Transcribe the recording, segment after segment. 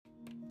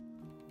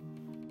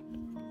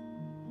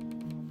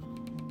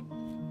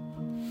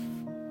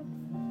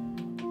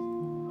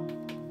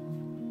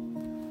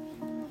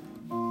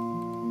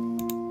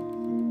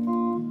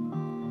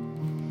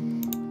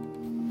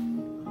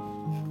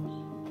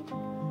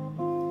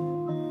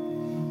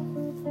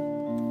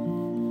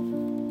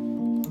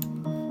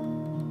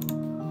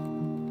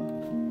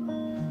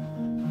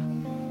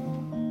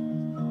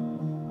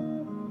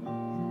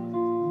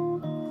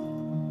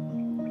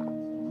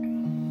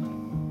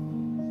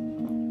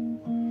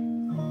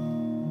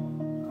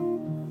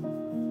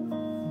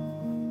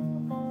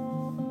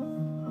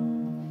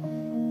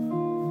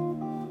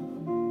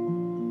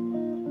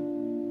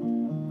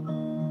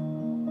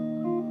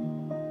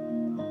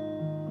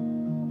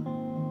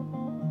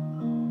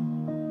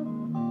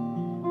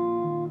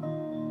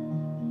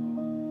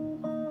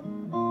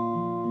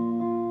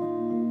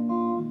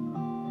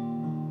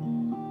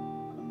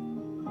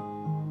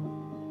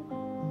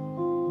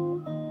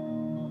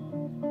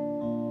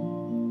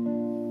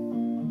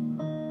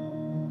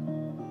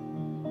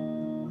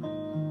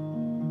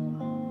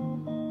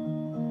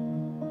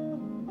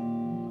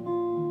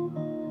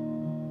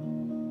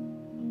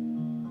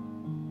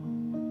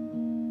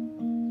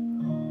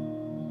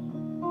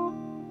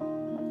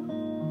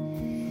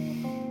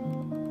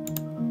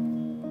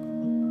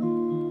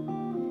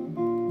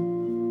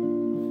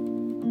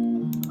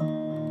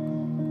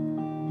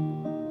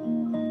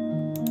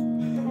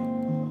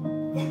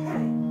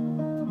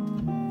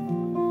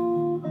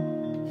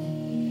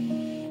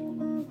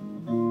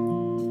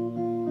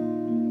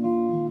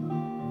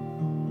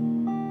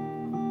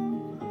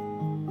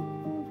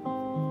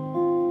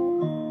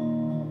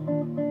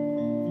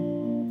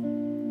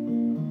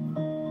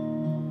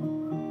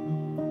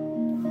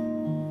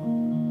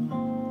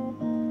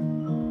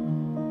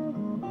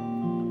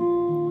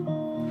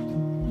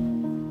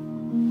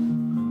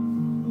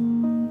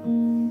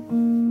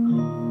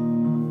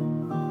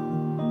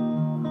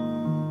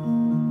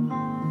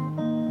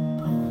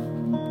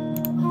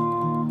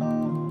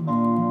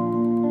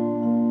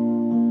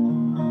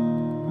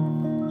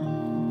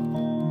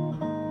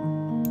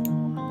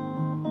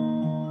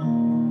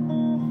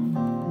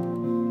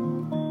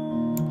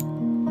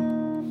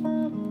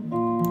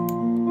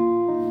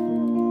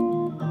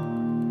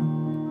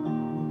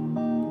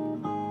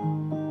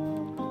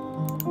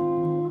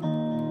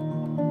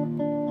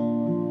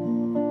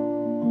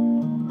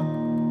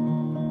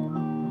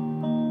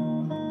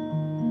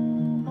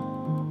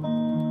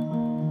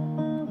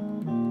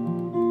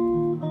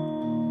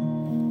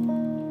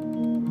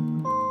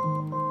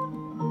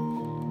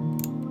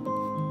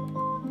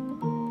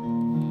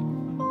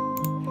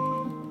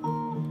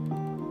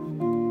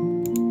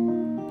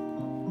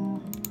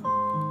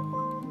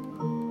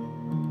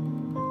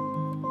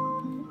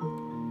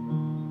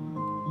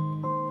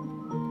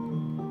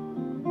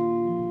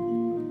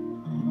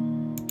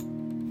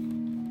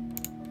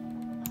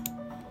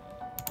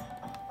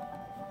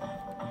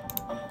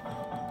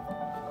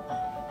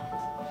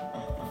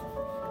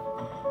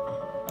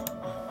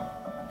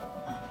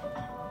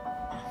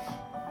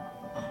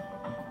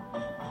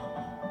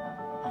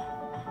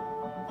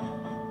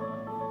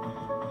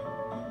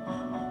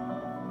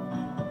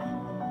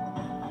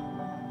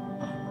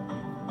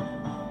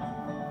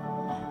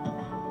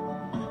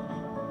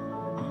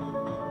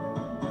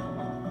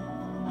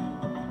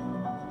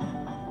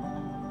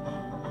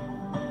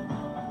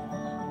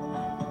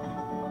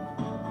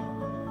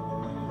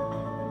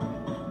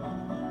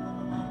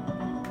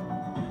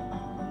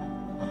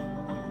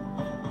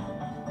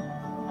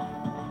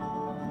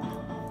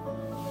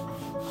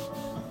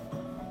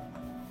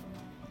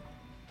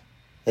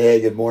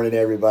Hey, good morning,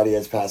 everybody.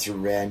 It's Pastor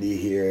Randy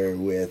here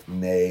with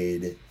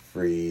Made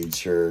Free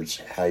Church.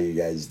 How you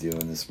guys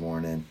doing this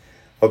morning?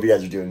 Hope you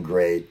guys are doing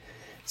great.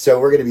 So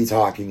we're going to be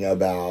talking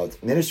about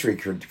ministry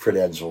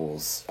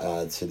credentials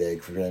today,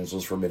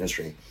 credentials for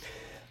ministry.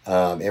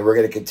 And we're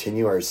going to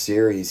continue our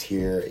series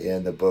here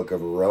in the book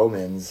of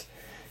Romans.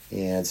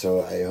 And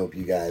so I hope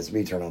you guys, let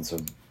me turn on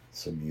some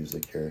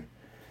music here.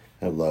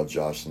 I love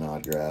Josh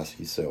Snodgrass.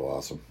 He's so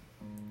awesome.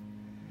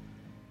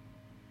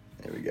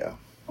 There we go.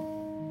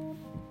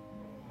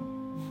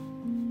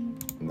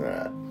 All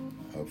right.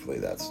 Hopefully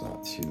that's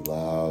not too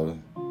loud.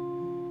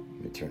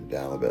 Let me turn it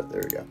down a bit.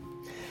 There we go.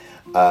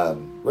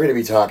 We're going to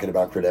be talking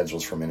about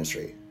credentials for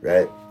ministry,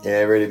 right?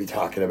 And we're going to be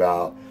talking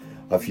about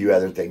a few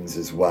other things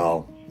as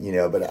well,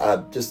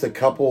 but just a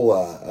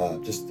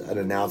couple, just an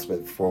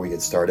announcement before we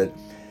get started.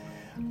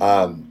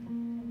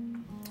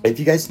 If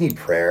you guys need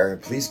prayer,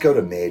 please go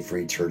to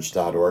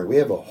madefreechurch.org. We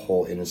have a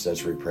whole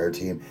intercessory prayer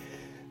team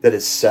that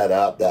is set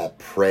up that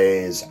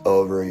prays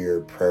over your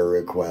prayer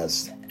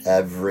requests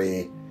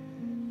every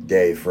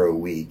day for a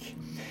week.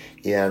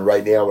 And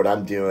right now what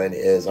I'm doing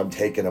is I'm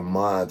taking a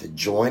month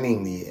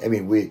joining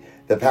the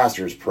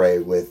pastors pray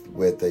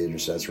with the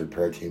intercessory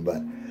prayer team,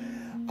 but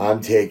I'm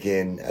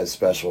taking a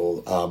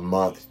special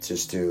month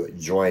just to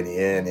join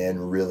in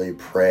and really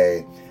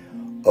pray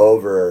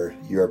over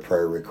your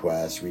prayer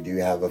requests. We do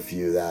have a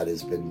few that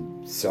has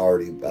been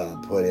already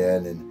put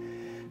in,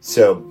 and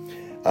so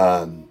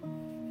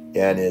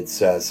and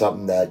it's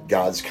something that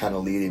God's kind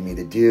of leading me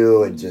to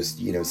do, and just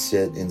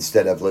sit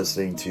instead of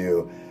listening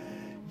to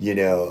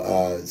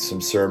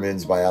some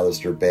sermons by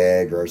Alistair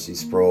Begg or R.C.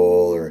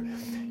 Sproul or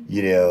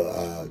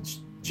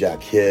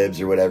Jack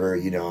Hibbs or whatever.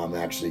 I'm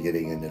actually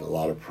getting into a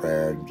lot of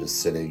prayer and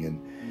just sitting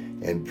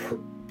and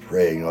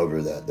praying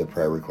over the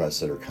prayer requests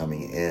that are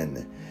coming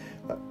in,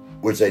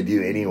 which I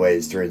do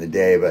anyways during the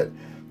day, but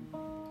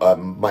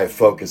my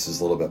focus is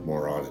a little bit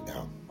more on it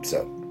now.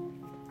 So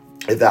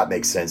if that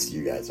makes sense to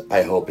you guys,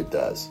 I hope it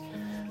does.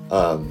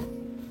 I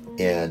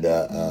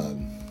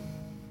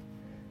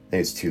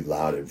think it's too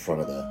loud in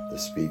front of the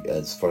speak,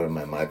 in front of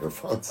my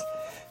microphones.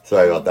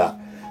 Sorry about that.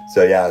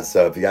 So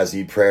if you guys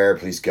need prayer,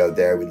 please go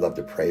there. We'd love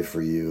to pray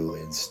for you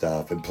and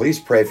stuff. And please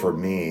pray for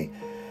me.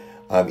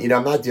 I'm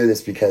not doing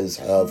this because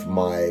of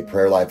my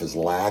prayer life is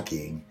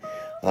lacking.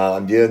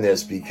 I'm doing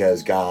this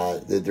because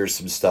God, there's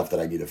some stuff that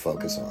I need to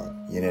focus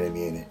on. You know what I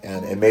mean?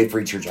 And Made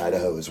Free Church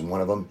Idaho is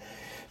one of them.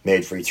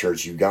 Made Free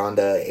Church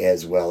Uganda,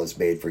 as well as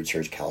Made Free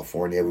Church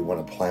California. We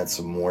want to plant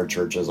some more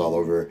churches all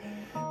over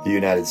the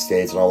United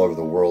States and all over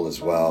the world as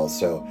well.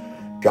 So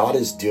God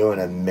is doing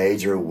a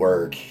major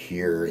work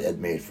here at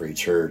Made Free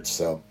Church.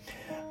 So,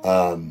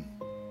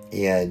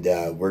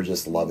 we're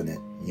just loving it.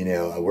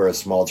 We're a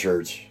small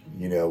church.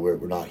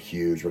 We're not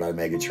huge. We're not a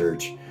mega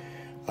church.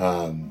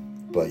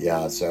 But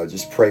yeah, so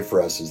just pray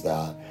for us as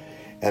that,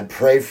 and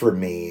pray for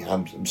me.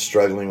 I'm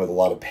struggling with a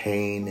lot of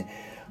pain.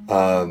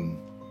 I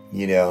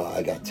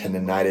got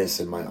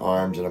tendonitis in my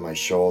arms and on my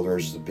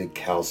shoulders, the big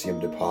calcium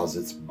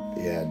deposits,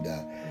 and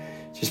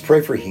just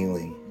pray for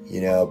healing.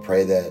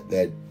 Pray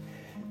that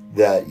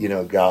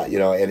God,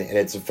 and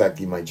it's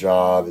affecting my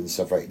job and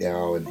stuff right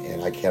now,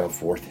 and I can't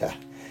afford that.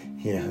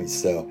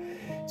 So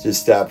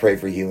just pray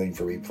for healing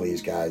for me,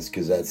 please, guys,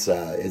 because that's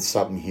it's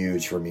something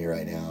huge for me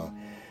right now.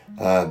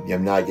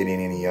 I'm not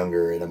getting any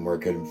younger, and I'm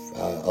working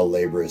a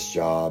laborious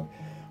job,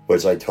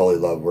 which I totally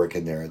love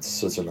working there. It's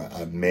such an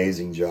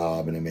amazing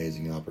job and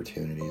amazing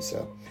opportunity.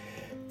 So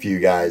if you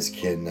guys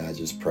can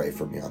just pray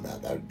for me on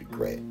that would be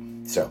great.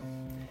 So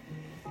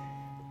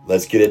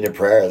let's get into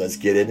prayer. Let's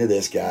get into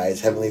this,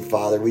 guys. Heavenly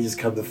Father, we just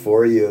come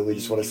before you. We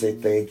just want to say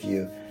thank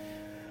you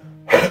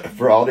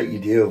for all that you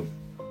do,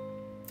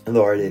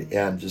 Lord.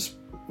 And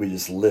we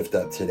just lift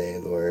up today,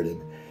 Lord,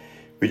 and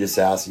we just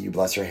ask that you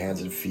bless our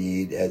hands and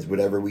feet as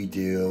whatever we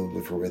do,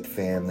 if we're with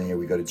family or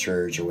we go to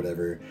church or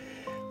whatever,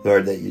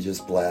 Lord, that you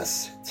just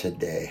bless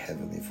today,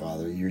 Heavenly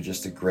Father. You're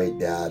just a great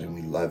dad, and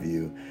we love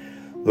you.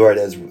 Lord,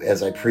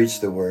 as I preach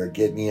the word,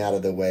 get me out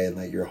of the way and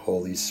let your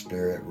Holy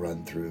Spirit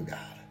run through,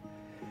 God,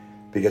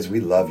 because we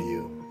love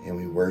you and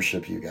we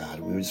worship you, God.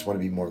 We just want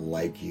to be more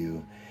like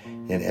you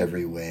in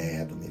every way,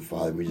 Heavenly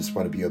Father. We just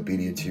want to be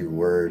obedient to your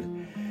word,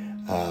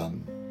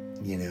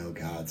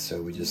 God. So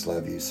we just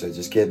love you. So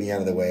just get me out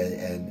of the way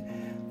and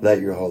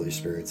let your Holy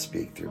Spirit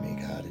speak through me,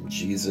 God. In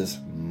Jesus'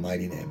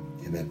 mighty name,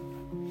 amen.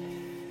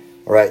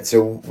 All right,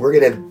 so we're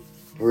gonna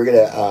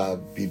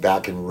be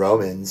back in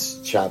Romans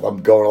chapter.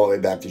 I'm going all the way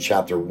back to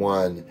chapter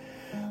 1,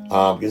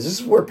 because this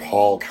is where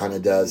Paul kind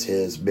of does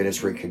his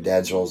ministry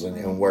credentials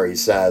and where he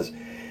says,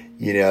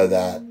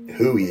 that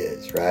who he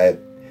is, right?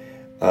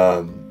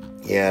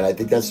 And I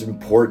think that's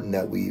important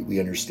that we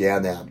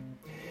understand that,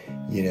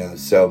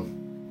 So,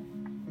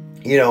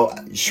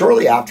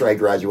 shortly after I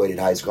graduated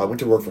high school, I went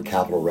to work for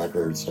Capitol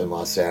Records in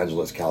Los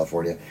Angeles,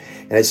 California.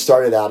 And I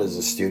started out as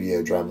a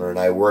studio drummer, and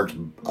I worked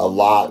a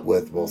lot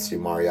with mostly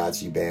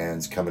mariachi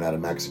bands coming out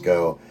of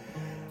Mexico.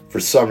 For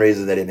some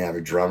reason, they didn't have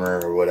a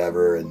drummer or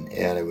whatever, and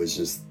it was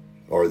just,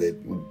 or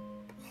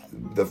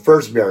the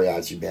first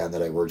mariachi band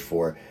that I worked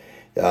for,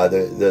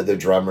 The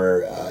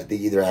drummer, they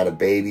either had a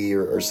baby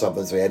or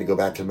something, so he had to go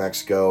back to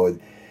Mexico. And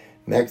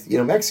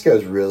Mexico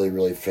is really,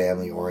 really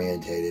family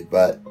orientated,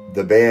 but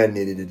the band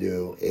needed to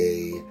do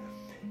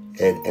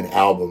an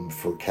album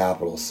for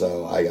Capitol,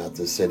 so I got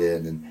to sit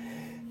in, and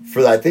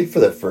I think for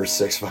the first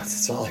 6 months,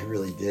 that's all I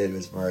really did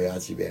was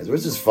mariachi bands,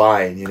 which is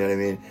fine, you know what I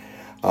mean?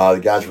 The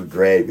guys were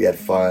great, we had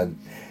fun,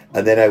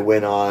 and then I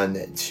went on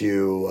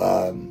to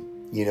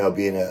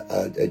being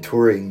a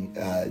touring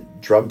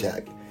drum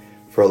tech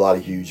for a lot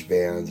of huge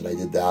bands, and I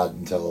did that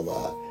until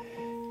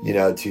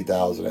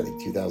 2000, I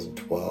think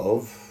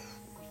 2012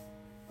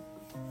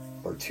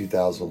 or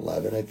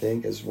 2011, I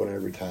think, is when I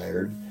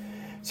retired.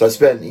 So I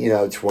spent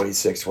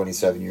 26,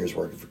 27 years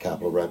working for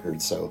Capitol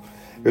Records. So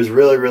it was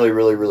really, really,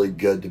 really, really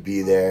good to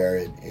be there,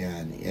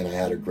 and I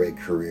had a great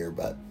career.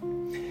 But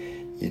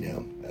it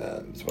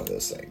was one of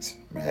those things,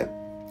 right?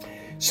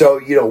 So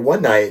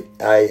one night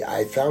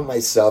I found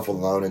myself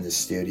alone in the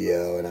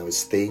studio, and I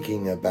was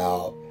thinking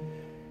about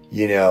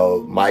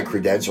my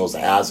credentials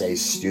as a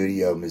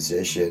studio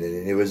musician,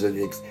 and it was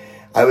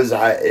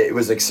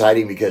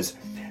exciting because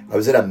I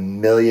was in $1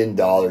 million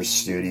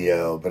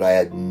studio, but I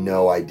had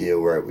no idea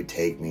where it would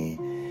take me,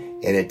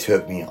 and it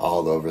took me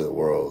all over the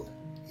world,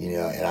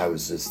 and I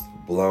was just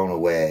blown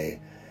away.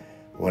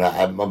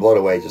 I'm blown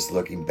away just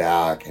looking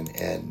back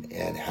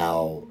and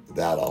how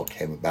that all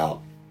came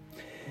about.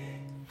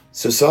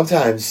 So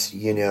sometimes,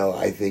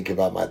 I think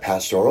about my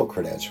pastoral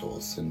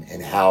credentials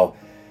and how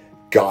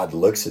God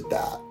looks at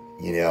that.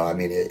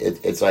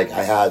 It's like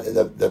I had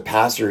the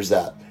pastors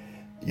that,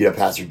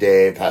 Pastor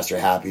Dave, Pastor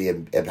Happy,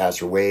 and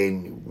Pastor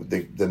Wayne,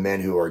 the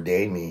men who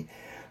ordained me,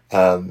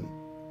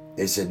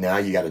 they said, now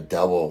you got a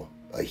double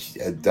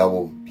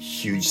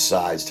huge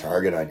size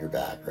target on your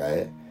back,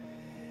 right?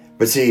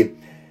 But see,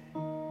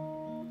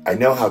 I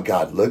know how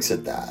God looks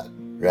at that,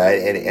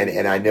 right?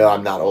 And I know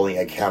I'm not only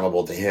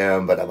accountable to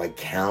him, but I'm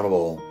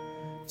accountable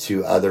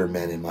to other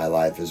men in my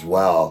life as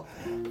well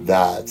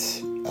that,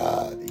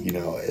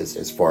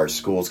 as far as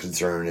school's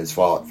concerned, as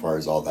far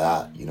as all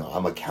that,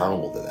 I'm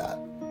accountable to that.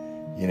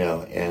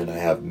 And I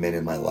have men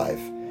in my life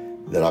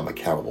that I'm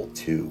accountable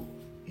to,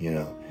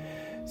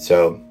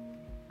 So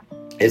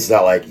it's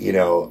not like,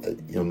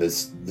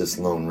 this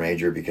Lone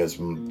Ranger because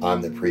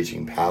I'm the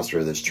preaching pastor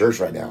of this church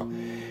right now,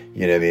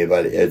 you know what I mean?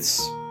 But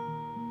it's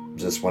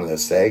just one of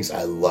those things.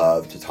 I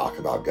love to talk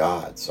about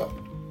God. So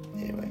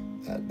anyway,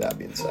 that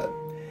being said.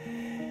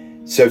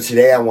 So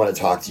today I want to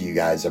talk to you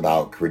guys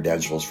about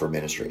credentials for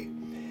ministry.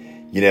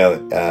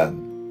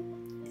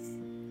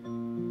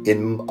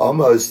 In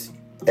almost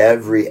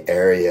every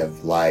area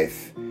of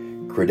life,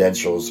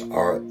 credentials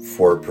are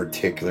for a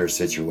particular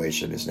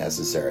situation is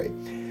necessary.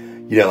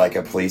 Like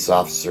a police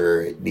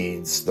officer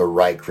needs the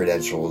right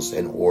credentials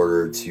in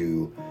order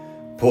to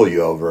pull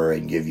you over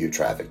and give you a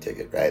traffic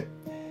ticket, right?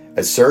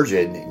 A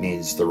surgeon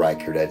needs the right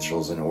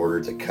credentials in order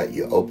to cut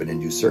you open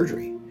and do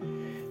surgery.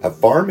 A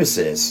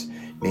pharmacist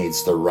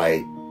needs the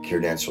right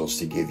credentials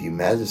to give you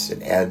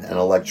medicine, and an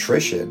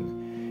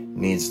electrician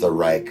needs the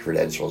right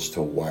credentials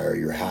to wire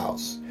your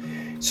house.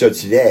 So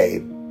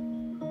today,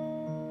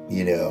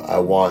 I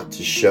want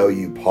to show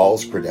you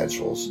Paul's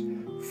credentials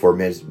for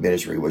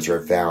ministry, which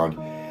are found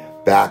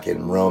back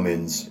in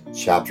Romans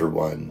chapter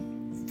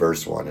 1,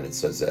 verse 1, and it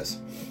says this: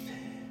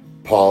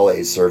 Paul,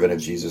 a servant of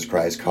Jesus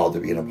Christ, called to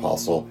be an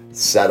apostle,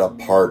 set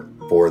apart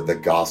for the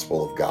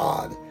gospel of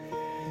God.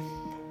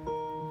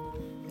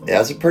 Now,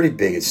 that's a pretty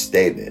big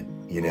statement,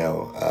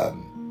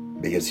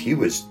 because he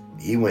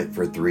went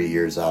for 3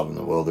 years out in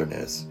the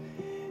wilderness,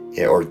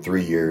 or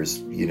 3 years,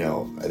 I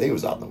think it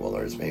was out in the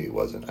wilderness, maybe it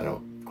wasn't, I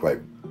don't quite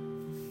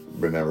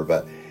remember,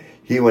 but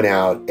he went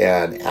out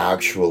and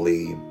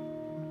actually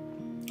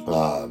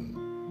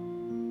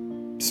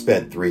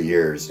spent 3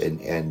 years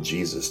and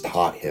Jesus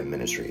taught him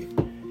ministry.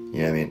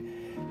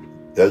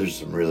 Those are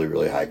some really,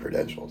 really high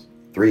credentials.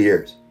 3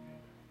 years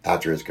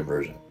after his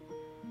conversion.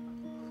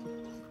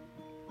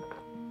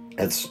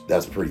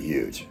 That's pretty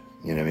huge.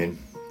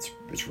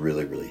 It's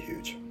really, really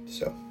huge.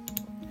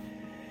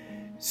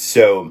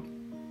 So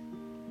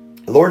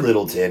Lord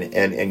Lyttelton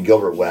and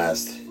Gilbert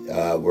West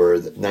were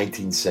the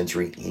 19th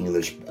century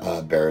English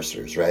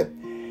barristers, right?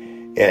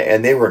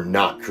 And they were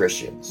not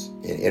Christians.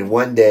 And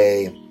one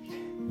day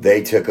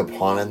they took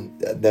upon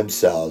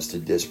themselves to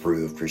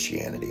disprove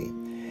Christianity.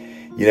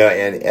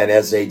 And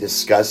as they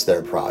discussed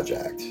their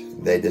project,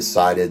 they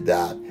decided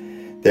that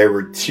there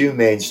were two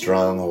main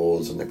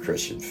strongholds in the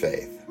Christian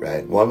faith,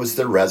 right? One was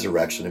the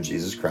resurrection of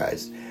Jesus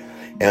Christ,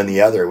 and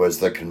the other was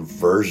the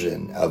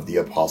conversion of the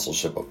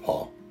apostleship of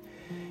Paul.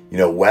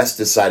 West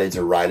decided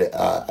to write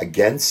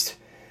against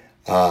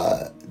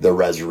the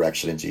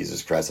resurrection of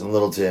Jesus Christ, and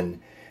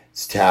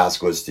Lyttelton's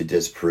task was to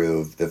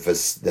disprove the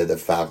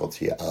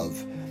faculty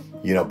of,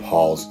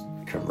 Paul's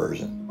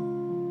conversion.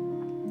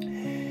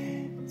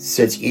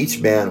 Since each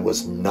man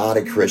was not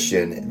a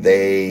Christian,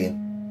 they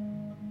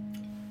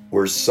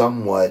were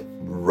somewhat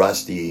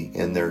rusty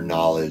in their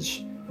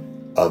knowledge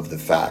of the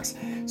facts.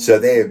 So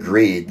they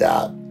agreed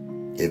that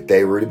if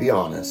they were to be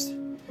honest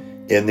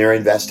in their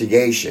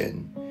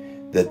investigation,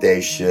 that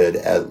they should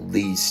at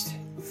least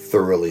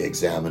thoroughly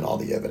examine all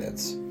the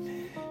evidence.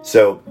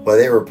 So while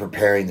they were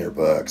preparing their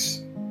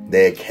books,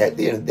 they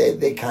occasionally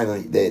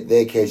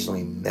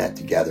met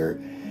together.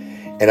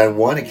 And on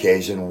one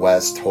occasion,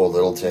 West told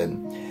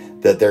Littleton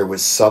that there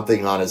was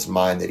something on his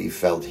mind that he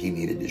felt he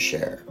needed to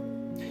share.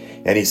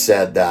 And he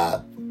said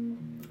that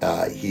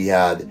he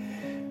had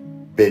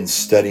been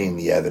studying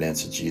the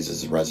evidence of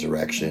Jesus'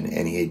 resurrection,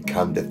 and he had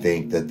come to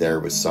think that there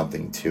was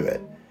something to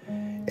it.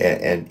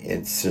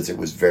 And since it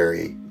was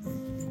very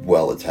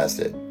well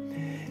attested.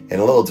 And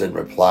Littleton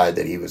replied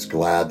that he was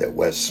glad that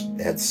West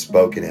had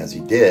spoken as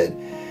he did,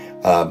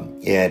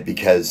 and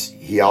because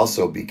he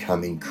also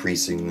become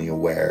increasingly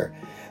aware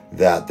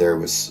that there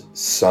was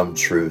some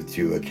truth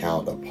to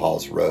account of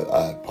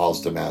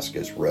Paul's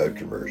Damascus road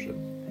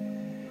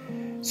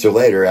conversion. So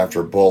later,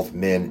 after both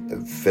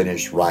men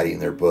finished writing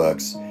their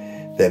books,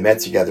 they met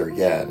together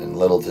again, and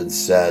Littleton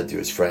said to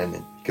his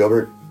friend,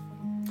 Gilbert,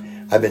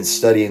 I've been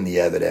studying the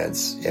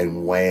evidence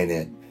and weighing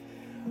it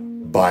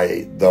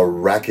by the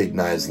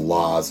recognized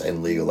laws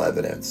and legal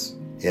evidence,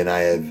 and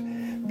I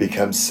have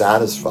become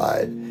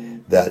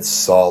satisfied that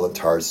Saul of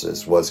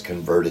Tarsus was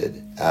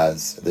converted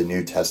as the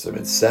New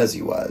Testament says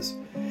he was,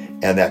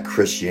 and that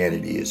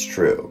Christianity is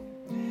true.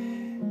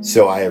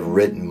 So I have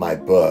written my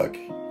book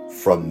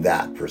from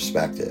that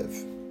perspective.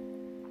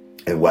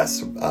 And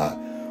West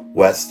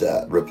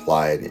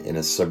replied in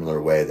a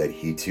similar way that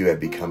he too had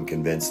become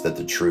convinced that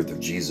the truth of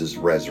Jesus'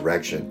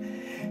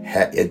 resurrection,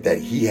 that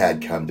he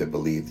had come to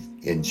believe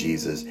in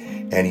Jesus,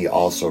 and he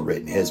also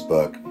written his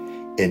book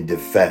in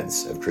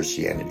defense of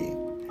Christianity.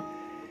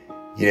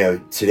 You know,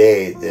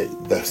 today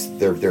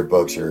their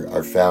books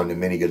are found in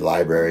many good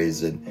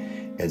libraries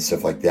and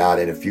stuff like that,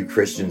 and a few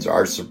Christians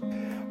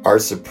are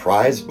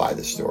surprised by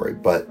the story,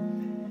 but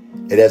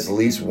it has at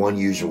least one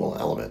usual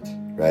element,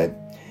 right?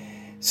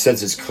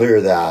 Since it's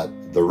clear that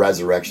the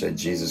resurrection of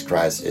Jesus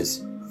Christ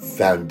is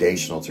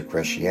foundational to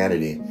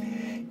Christianity,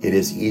 it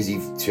is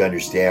easy to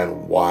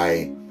understand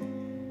why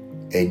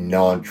a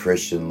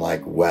non-Christian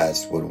like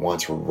West would want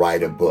to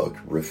write a book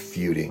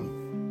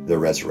refuting the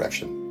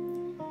resurrection.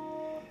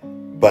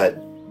 But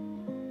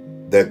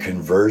the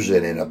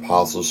conversion and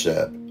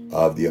apostleship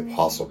of the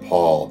Apostle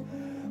Paul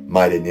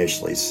might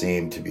initially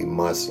seem to be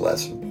much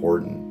less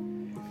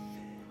important.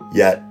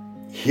 Yet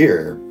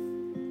here,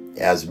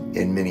 as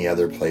in many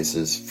other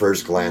places,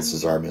 first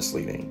glances are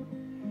misleading.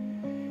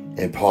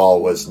 And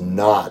Paul was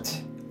not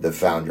the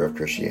founder of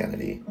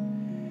Christianity,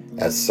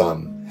 as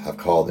some have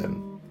called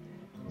him.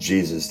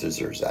 Jesus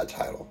deserves that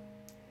title.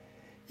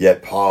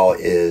 Yet Paul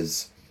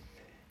is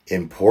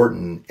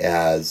important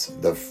as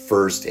the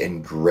first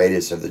and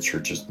greatest of the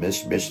church's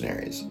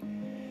missionaries.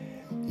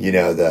 You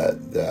know,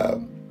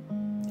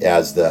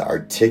 as the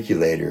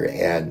articulator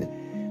and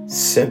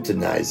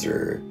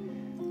symptomizer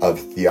of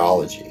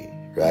theology,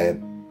 right?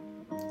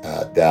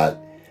 That,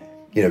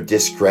 you know,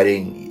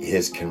 discrediting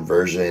his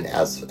conversion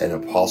as an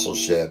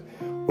apostleship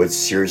would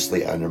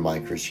seriously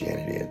undermine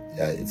Christianity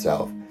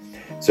itself.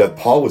 So if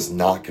Paul was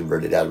not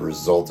converted as a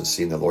result of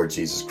seeing the Lord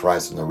Jesus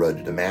Christ on the road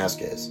to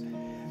Damascus,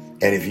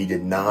 and if he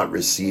did not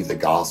receive the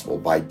gospel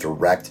by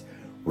direct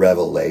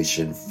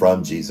revelation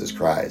from Jesus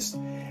Christ,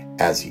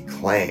 as he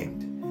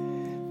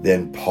claimed,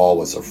 then Paul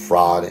was a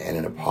fraud and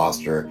an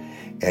impostor,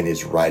 and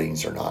his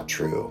writings are not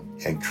true,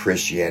 and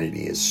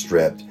Christianity is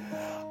stripped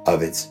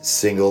of its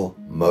single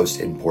most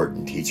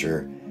important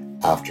teacher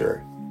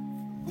after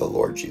the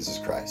Lord Jesus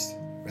Christ,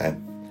 right?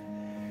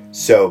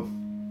 So,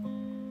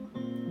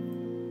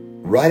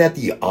 right at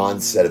the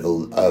onset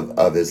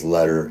of his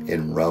letter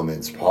in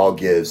Romans, Paul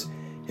gives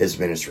his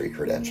ministry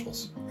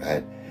credentials,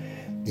 right?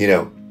 You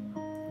know,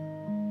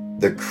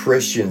 the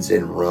Christians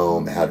in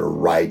Rome had a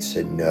right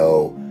to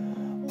know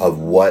of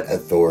what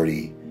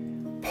authority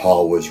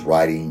Paul was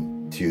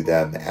writing to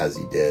them as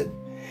he did.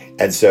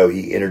 And so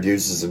he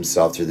introduces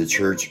himself to the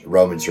church,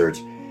 Roman church,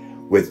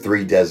 with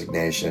 3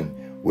 designations,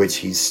 which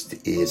he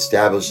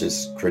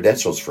establishes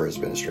credentials for his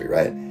ministry,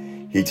 right?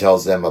 He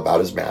tells them about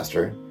his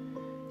master,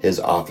 his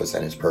office,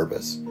 and his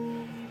purpose.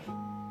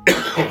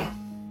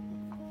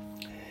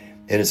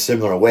 In a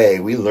similar way,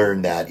 we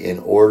learn that in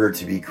order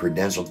to be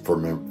credentialed for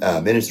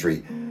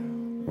ministry,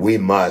 we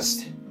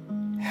must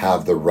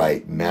have the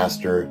right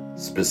master,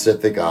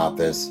 specific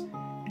office,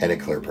 and a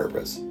clear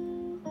purpose.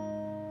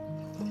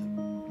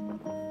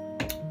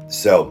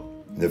 So,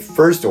 the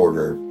first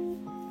order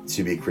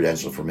to be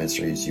credentialed for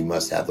ministry is you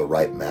must have the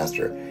right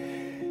master.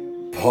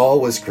 Paul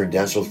was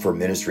credentialed for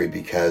ministry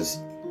because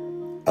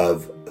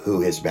of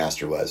who his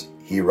master was.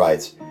 He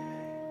writes,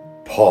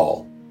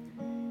 Paul,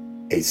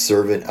 a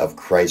servant of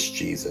Christ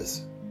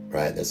Jesus,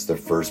 right? That's the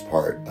first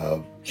part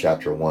of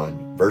chapter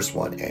 1, verse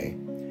 1a.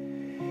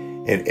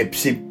 And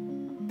see,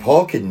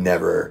 Paul could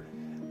never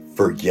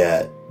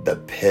forget the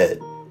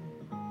pit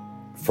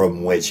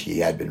from which he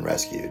had been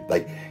rescued.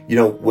 Like, you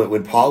know,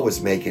 when Paul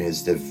was making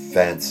his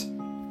defense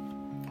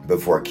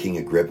before King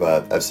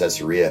Agrippa of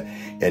Caesarea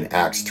in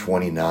Acts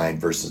 29,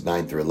 verses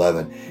 9 through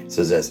 11, it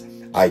says this,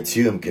 I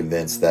too am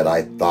convinced that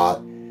I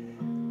thought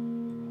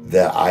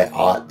that I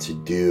ought to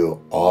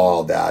do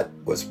all that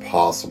was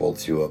possible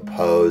to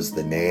oppose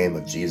the name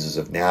of Jesus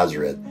of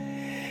Nazareth.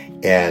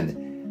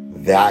 And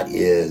that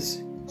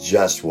is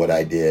just what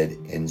I did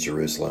in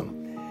Jerusalem.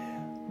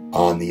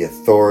 On the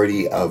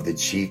authority of the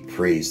chief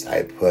priest,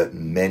 I put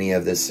many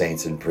of the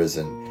saints in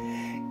prison.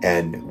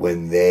 And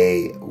when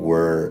they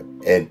were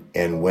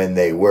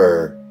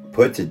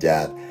put to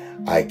death,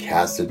 I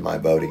casted my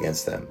vote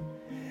against them.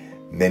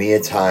 Many a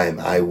time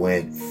I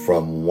went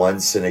from one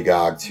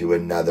synagogue to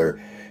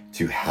another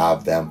to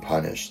have them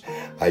punished.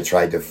 I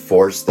tried to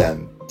force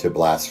them to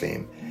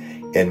blaspheme.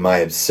 In my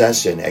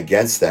obsession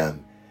against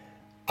them,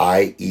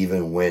 I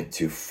even went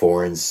to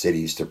foreign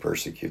cities to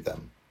persecute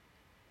them.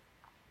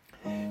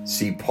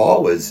 See,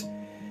 Paul was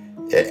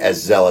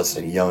as zealous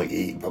and young.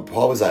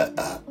 Paul was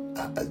a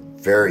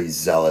very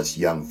zealous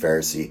young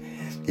Pharisee.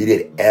 He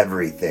did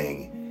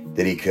everything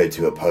that he could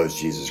to oppose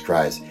Jesus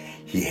Christ.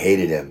 He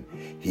hated him.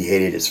 He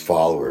hated his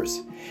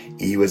followers.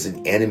 He was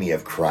an enemy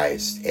of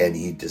Christ, and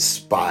he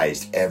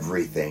despised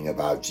everything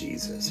about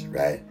Jesus,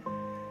 right?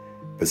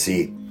 But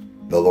see,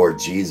 the Lord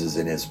Jesus,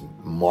 in his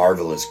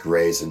marvelous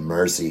grace and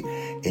mercy,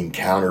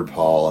 encountered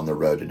Paul on the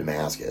road to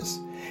Damascus.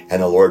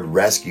 And the Lord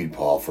rescued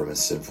Paul from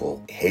his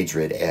sinful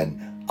hatred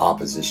and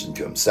opposition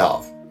to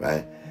himself,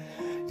 right?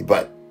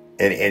 But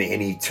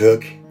and he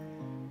took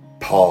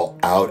Paul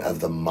out of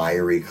the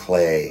miry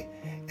clay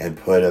and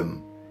put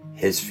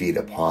his feet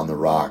upon the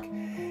rock.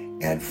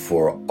 And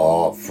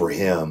for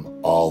him,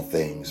 all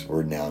things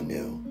were now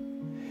new.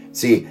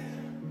 See,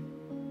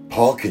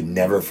 Paul could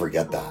never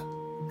forget that,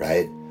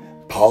 right?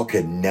 Paul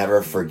could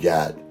never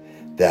forget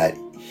that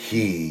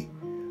he,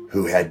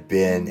 who had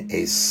been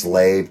a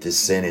slave to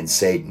sin and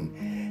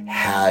Satan,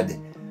 had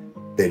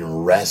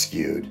been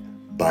rescued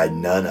by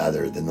none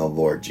other than the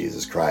Lord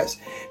Jesus Christ.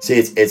 See,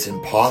 it's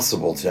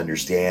impossible to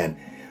understand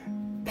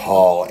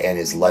Paul and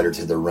his letter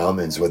to the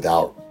Romans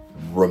without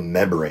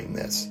remembering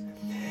this.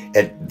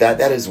 And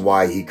that is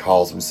why he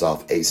calls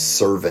himself a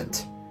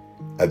servant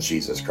of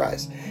Jesus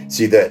Christ.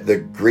 See,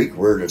 the Greek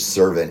word of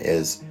servant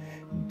is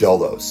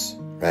doulos,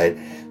 right?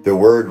 The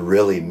word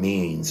really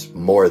means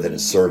more than a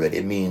servant.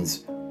 It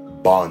means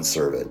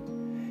bondservant.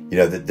 You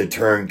know, the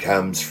term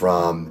comes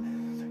from,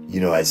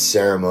 a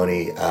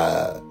ceremony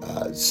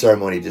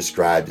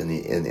described in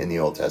the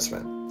Old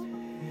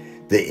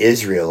Testament. The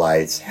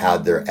Israelites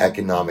had their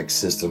economic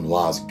system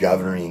laws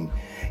governing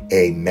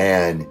a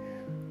man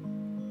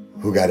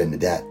who got into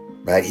debt,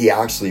 right? He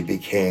actually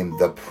became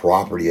the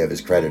property of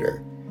his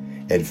creditor.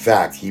 In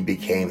fact, he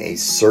became a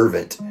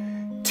servant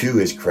to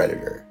his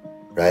creditor,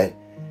 right?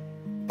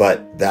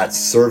 But that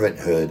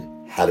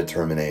servanthood had a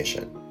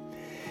termination.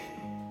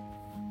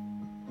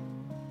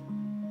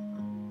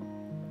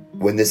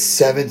 When the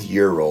 7th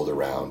year rolled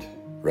around,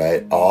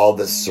 right, all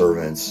the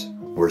servants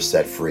were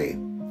set free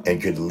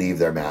and could leave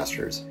their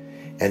masters.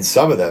 And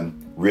some of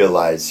them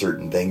realized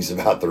certain things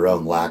about their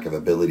own lack of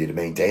ability to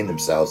maintain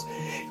themselves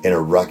in a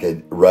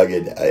rugged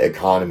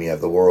economy of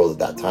the world at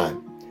that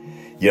time.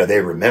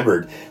 They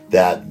remembered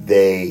that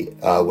they,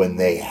 when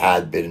they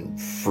had been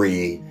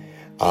free,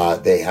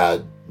 they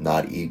had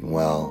not eaten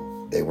well.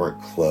 They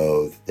weren't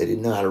clothed. They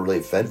didn't know how to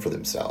really fend for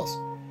themselves.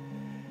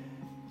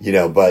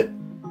 But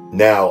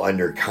now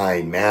under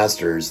kind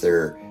masters,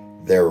 they're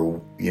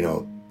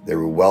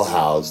well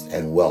housed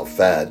and well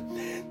fed.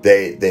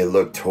 They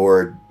look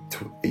toward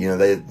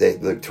they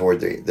look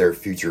toward their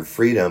future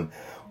freedom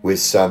with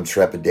some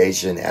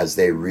trepidation as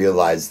they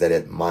realize that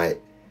it might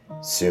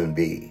soon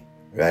be,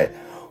 right?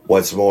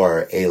 Once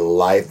more, a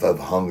life of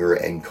hunger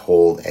and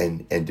cold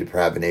and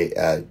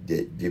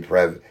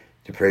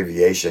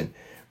deprivation,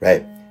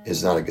 right,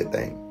 is not a good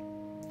thing.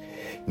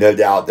 No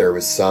doubt there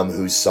was some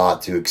who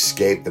sought to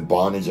escape the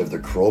bondage of their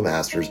cruel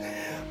masters,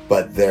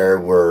 but there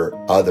were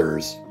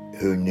others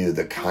who knew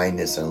the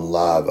kindness and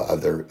love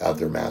of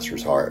their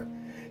master's heart.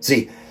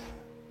 See,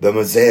 the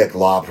Mosaic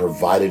law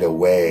provided a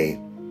way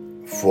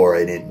for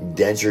an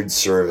indentured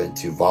servant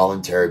to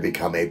voluntarily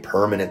become a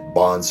permanent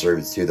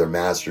bondservant to their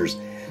masters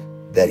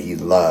that he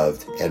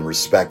loved and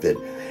respected.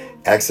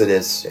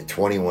 Exodus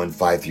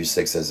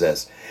 21:5-6 says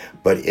this,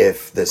 "But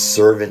if the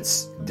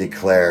servants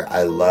declare,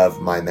 'I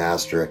love my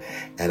master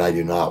and I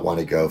do not want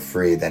to go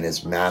free,' then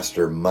his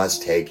master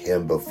must take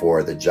him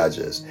before the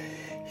judges.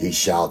 He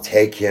shall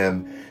take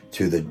him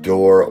to the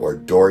door or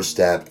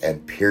doorstep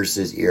and pierce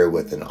his ear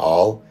with an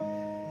awl.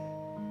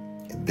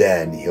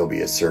 Then he'll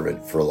be a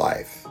servant for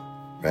life,"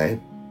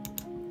 right?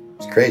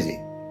 It's crazy.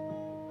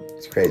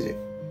 It's crazy.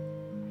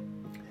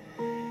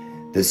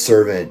 This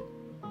servant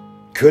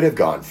could have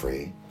gone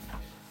free,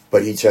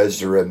 but he chose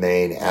to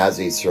remain as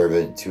a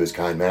servant to his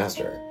kind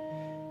master.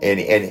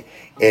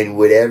 And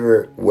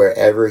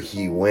wherever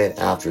he went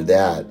after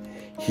that,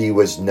 he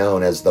was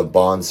known as the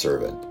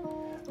bondservant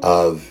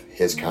of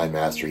his kind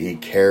master. He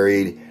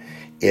carried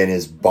in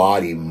his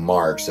body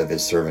marks of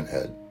his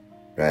servanthood,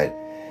 right?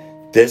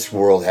 This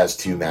world has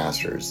two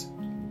masters,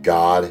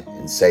 God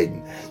and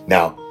Satan.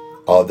 Now,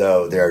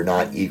 although they are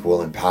not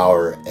equal in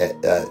power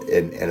and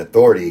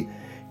authority,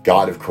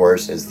 God, of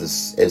course,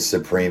 is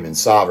supreme and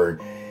sovereign,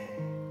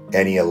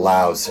 and he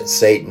allows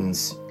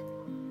Satan's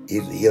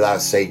he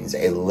allows Satan's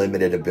a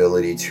limited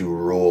ability to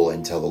rule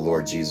until the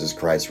Lord Jesus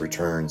Christ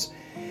returns,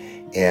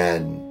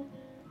 and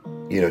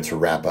to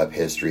wrap up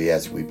history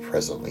as we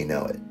presently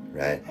know it,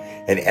 right?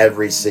 And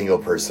every single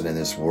person in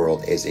this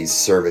world is a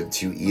servant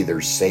to either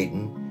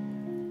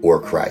Satan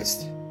or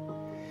Christ.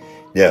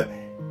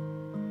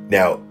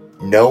 Now,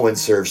 no one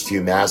serves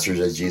two masters,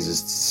 as Jesus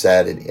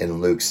said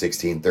in Luke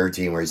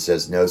 16:13, where he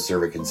says, no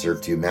servant can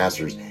serve two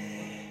masters.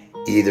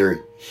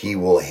 Either he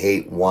will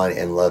hate one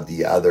and love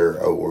the other,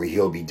 or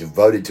he'll be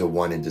devoted to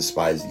one and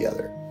despise the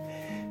other.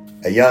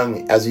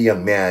 As a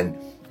young man,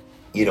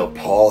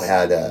 Paul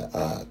had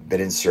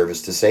been in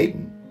service to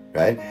Satan,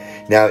 right?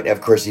 Now,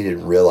 of course, he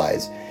didn't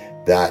realize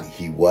that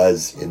he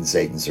was in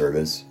Satan's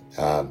service,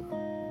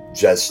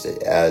 just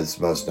as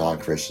most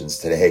non-Christians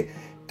today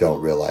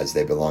don't realize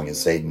they belong to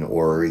Satan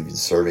or are even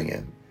serving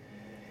him.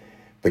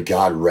 But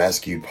God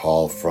rescued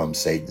Paul from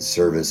Satan's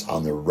service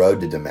on the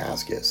road to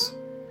Damascus.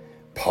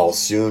 Paul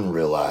soon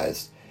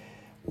realized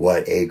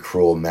what a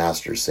cruel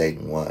master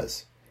Satan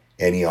was.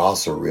 And he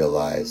also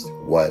realized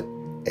what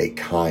a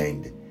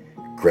kind,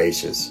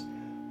 gracious,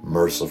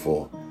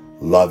 merciful,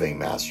 loving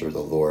master the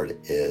Lord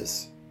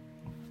is.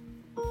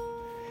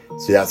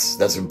 See,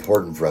 that's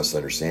important for us to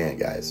understand,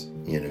 guys.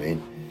 You know what I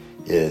mean?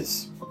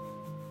 Is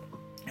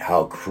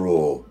how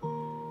cruel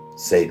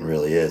Satan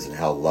really is and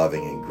how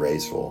loving and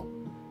graceful,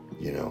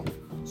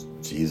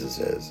 Jesus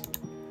is.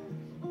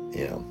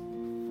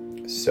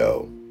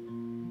 So,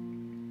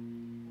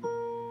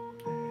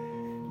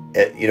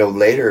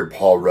 later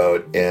Paul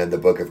wrote in the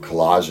book of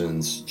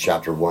Colossians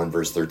chapter 1,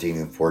 verse 13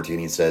 and 14,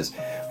 he says,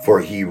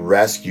 for he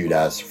rescued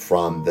us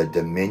from the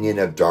dominion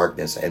of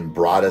darkness and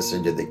brought us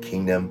into the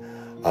kingdom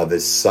of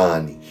his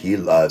Son he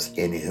loves,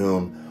 in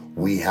whom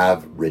we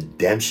have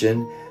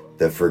redemption,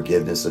 the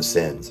forgiveness of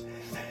sins.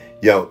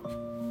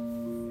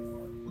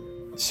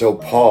 So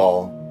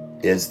Paul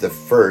is the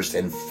first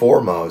and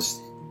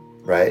foremost,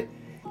 right,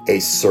 a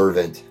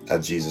servant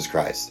of Jesus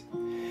Christ.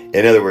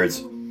 In other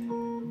words,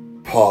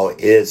 Paul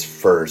is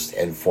first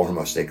and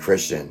foremost a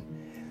Christian,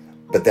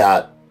 but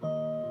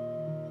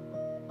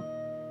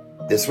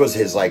this was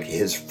his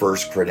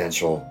first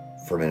credential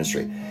for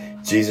ministry.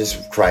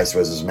 Jesus Christ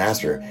was his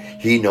master.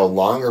 He no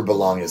longer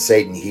belonged to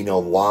Satan. He no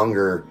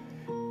longer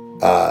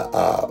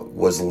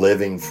was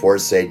living for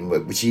Satan,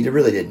 which he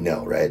really didn't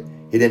know, right?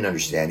 He didn't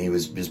understand. He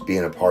was just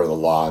being a part of the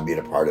law and being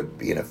a part of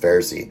being a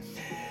Pharisee.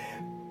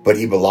 But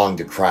he belonged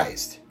to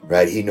Christ,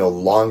 right? He no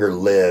longer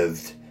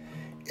was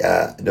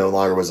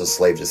a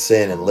slave to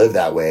sin and lived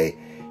that way.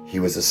 He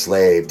was a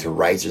slave to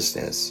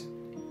righteousness,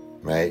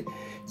 right?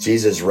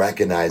 Jesus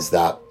recognized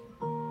that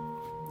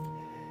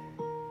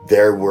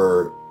there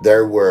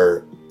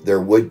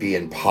would be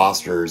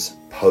imposters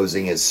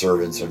posing as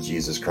servants of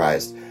Jesus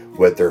Christ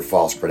with their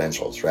false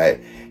credentials, right?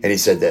 And he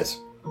said this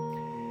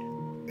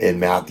in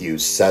Matthew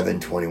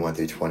 7:21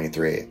 through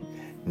 23.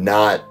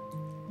 Not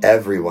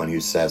everyone who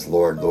says,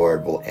 Lord,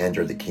 Lord, will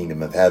enter the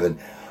kingdom of heaven,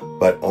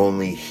 but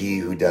only he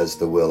who does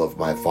the will of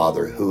my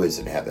Father who is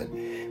in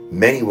heaven.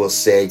 Many will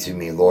say to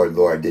me, Lord,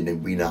 Lord,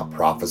 did we not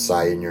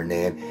prophesy in your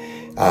name?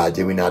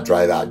 Did we not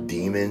drive out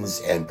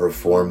demons and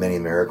perform many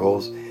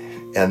miracles?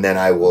 And then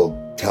I will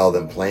tell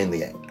them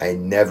plainly, I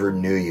never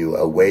knew you.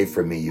 Away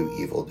from me, you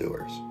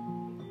evildoers.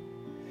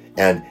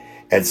 And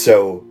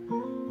so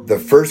the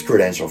first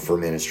credential for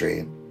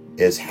ministry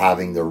is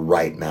having the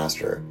right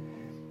master.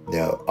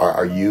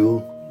 Are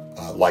you,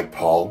 like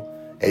Paul,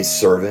 a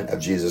servant of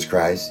Jesus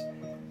Christ?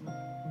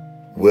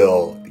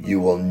 You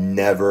will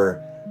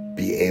never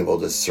be able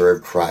to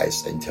serve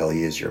Christ until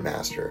he is your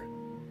master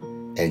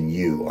and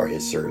you are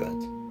his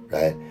servant,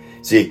 right?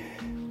 See,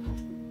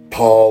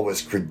 Paul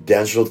was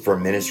credentialed for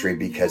ministry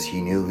because he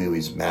knew who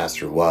his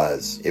master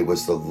was. It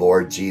was the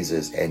Lord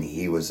Jesus, and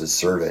he was a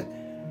servant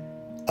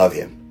of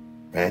him,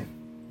 right?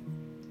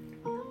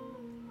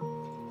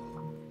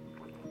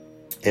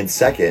 And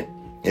second,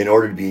 in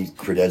order to be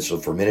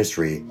credentialed for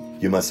ministry,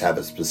 you must have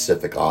a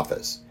specific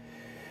office.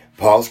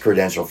 Paul's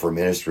credential for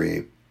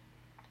ministry,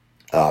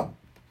 let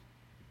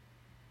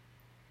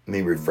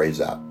me rephrase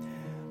that.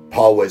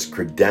 Paul was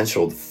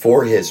credentialed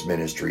for his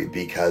ministry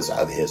because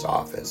of his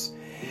office.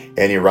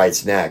 And he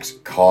writes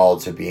next,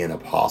 called to be an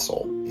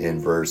apostle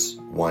in verse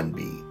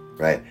 1b,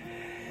 right?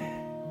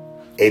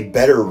 A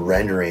better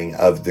rendering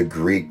of the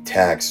Greek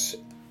text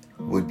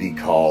would be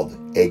called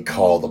a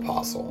called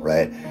apostle,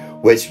 right?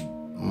 Which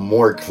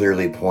more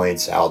clearly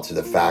points out to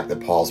the fact that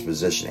Paul's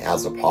position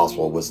as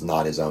apostle was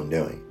not his own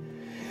doing.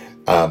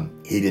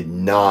 He did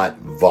not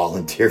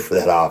volunteer for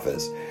that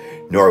office,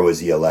 nor was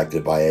he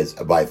elected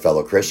by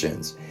fellow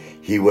Christians.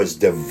 He was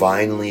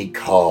divinely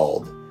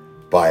called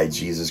by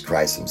Jesus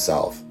Christ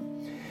himself.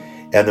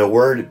 And the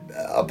word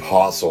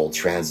apostle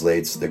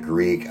translates the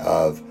Greek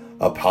of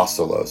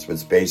apostolos,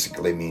 which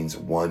basically means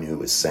one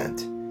who is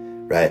sent,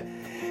 right?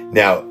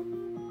 Now,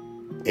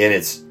 in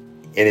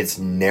its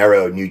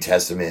narrow New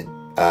Testament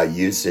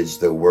usage,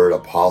 the word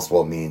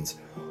apostle means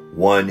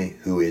one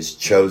who is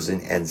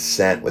chosen and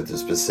sent with a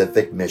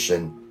specific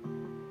mission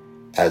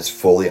as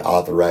fully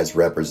authorized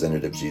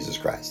representative of Jesus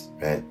Christ,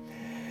 right?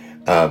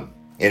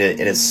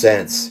 in this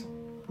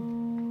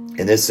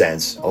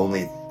sense,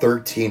 only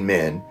 13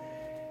 men,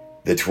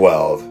 the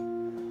 12,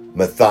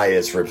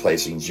 Matthias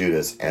replacing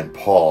Judas, and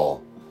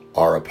Paul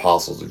are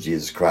apostles of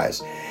Jesus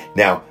Christ.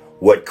 Now,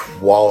 what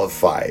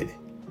qualified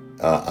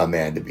a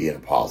man to be an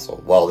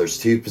apostle? Well, there's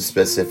two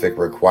specific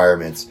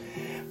requirements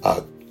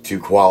to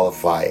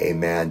qualify a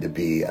man to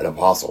be an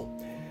apostle.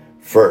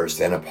 First,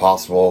 an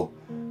apostle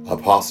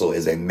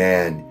is a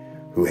man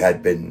who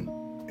had to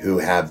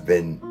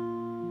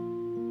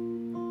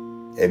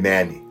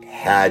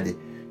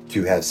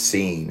have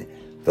seen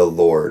the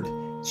Lord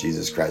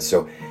Jesus Christ.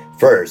 So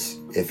first,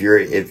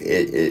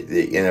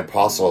 an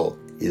apostle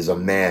is a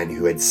man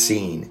who had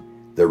seen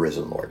the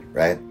risen Lord,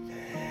 right?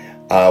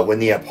 When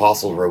the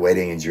apostles were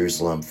waiting in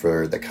Jerusalem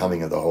for the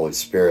coming of the Holy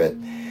Spirit,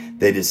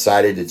 they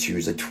decided to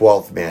choose a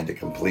 12th man to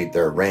complete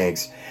their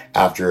ranks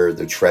after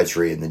the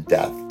treachery and the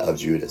death of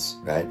Judas,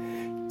 right?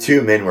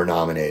 2 men were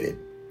nominated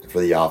for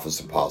the office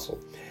of apostle.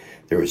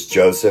 There was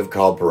Joseph,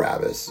 called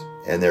Barabbas,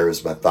 and there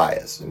was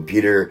Matthias. And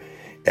Peter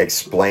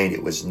explained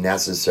it was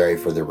necessary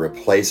for the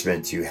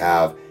replacement to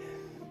have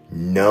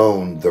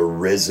known the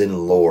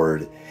risen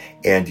Lord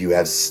and to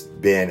have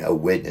been a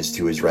witness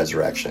to his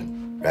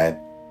resurrection, right?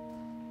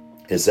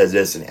 It says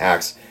this in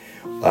Acts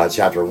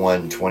chapter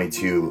 1,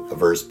 22,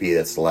 verse B.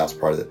 That's the last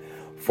part of it.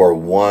 For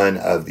one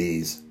of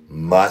these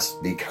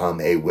must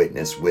become a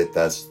witness with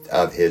us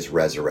of his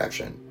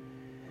resurrection.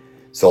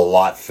 So a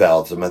lot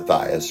fell to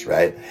Matthias,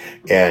 right?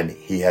 And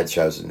he had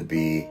chosen to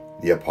be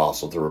the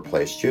apostle to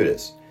replace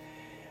Judas.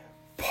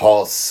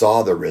 Paul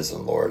saw the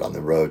risen Lord on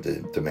the road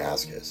to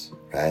Damascus,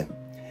 right?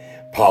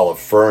 Paul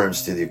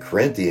affirms to the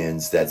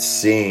Corinthians that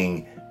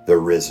seeing the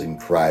risen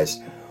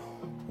Christ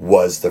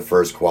was the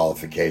first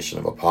qualification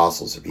of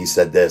apostles. He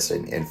said this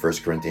in 1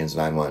 Corinthians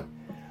 9:1,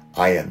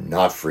 I am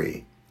not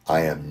free.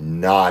 I am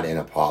not an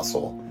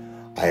apostle.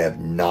 I have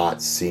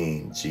not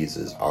seen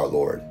Jesus our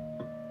Lord.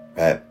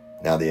 Right?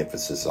 Now the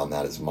emphasis on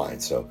that is mine.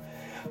 So,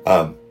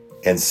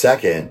 and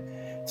second,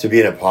 to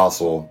be an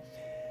apostle,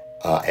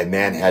 a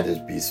man had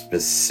to be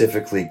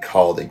specifically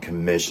called and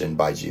commissioned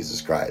by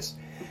Jesus Christ.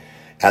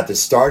 At the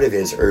start of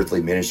his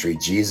earthly ministry,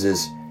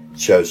 Jesus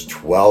chose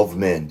 12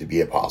 men to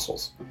be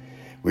apostles.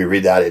 We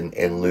read that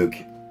in Luke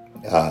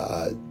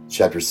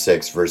chapter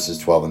 6, verses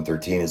 12 and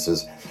 13. It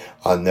says,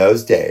 on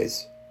those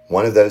days,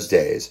 one of those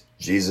days,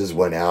 Jesus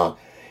went out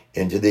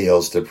into the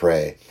hills to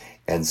pray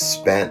and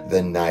spent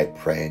the night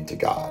praying to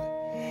God.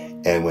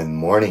 And when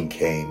morning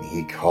came,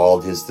 he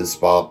called his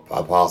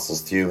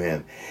apostles to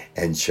him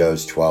and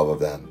chose 12 of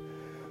them,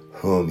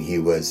 whom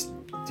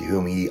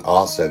he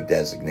also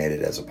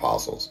designated as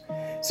apostles.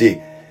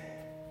 See,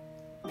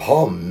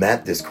 Paul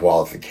met this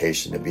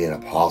qualification to be an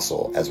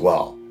apostle as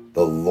well.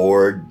 The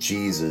Lord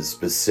Jesus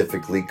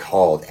specifically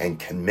called and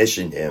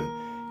commissioned him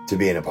to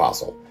be an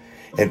apostle.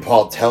 And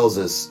Paul tells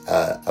us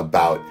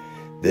about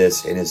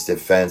this in his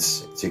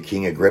defense to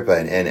King Agrippa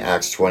in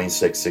Acts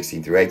 26,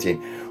 16 through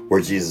 18,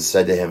 where Jesus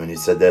said to him, and he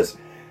said this,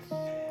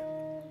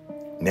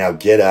 now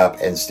get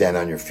up and stand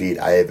on your feet.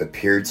 I have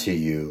appeared to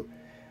you,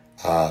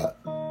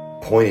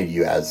 appointed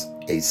you as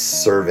a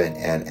servant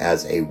and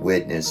as a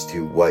witness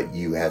to what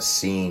you have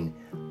seen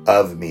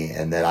of me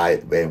and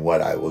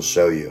what I will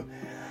show you.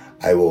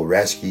 I will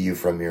rescue you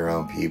from your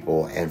own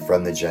people and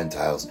from the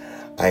Gentiles.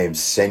 I am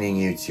sending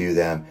you to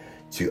them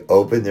to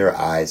open their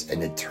eyes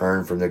and to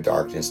turn from their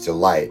darkness to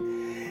light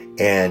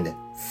and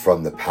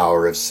from the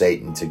power of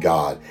Satan to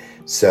God,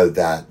 so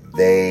that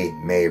they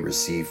may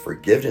receive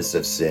forgiveness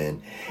of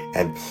sin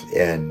and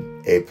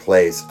a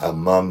place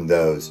among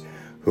those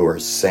who are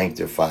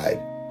sanctified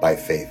by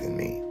faith in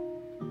me.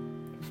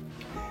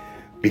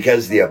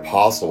 Because the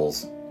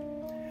apostles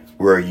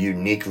were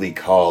uniquely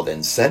called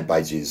and sent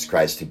by Jesus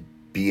Christ to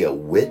be a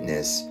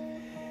witness,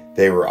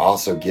 they were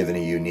also given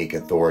a unique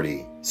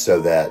authority,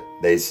 so that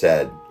they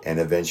said and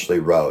eventually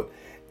wrote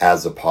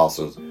as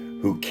apostles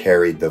who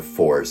carried the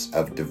force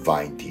of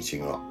divine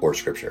teaching or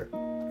scripture.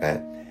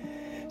 Right?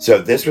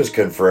 So this was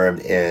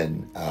confirmed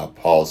in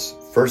Paul's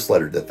first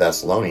letter to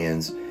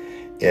Thessalonians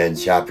in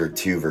chapter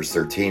 2, verse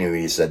 13, and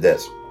he said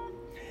this,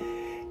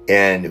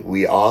 and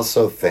we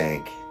also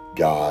thank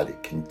God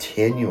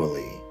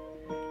continually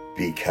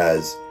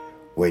because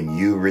when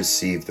you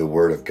received the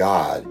word of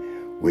God,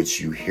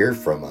 which you hear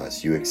from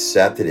us, you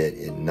accepted it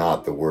in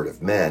not the word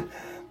of men,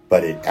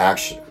 but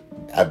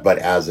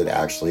as it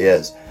actually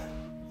is,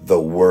 the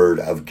word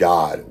of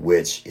God,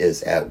 which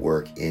is at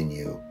work in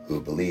you who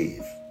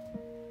believe.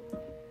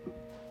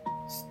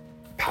 It's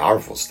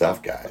powerful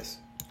stuff, guys.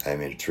 I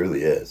mean, it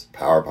truly is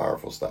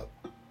powerful stuff.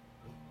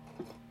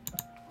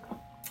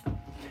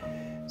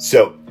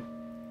 So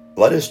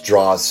let us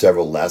draw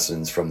several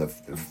lessons from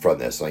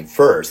this. Like,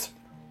 first,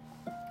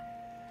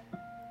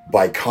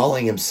 by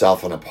calling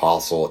himself an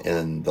apostle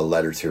in the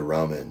letter to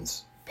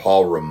Romans,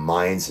 Paul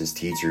reminds his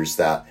teachers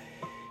that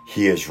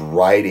he is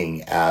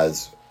writing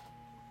as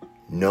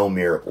no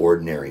mere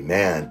ordinary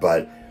man,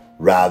 but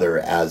rather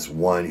as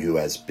one who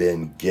has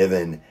been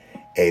given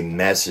a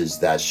message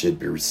that should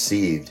be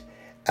received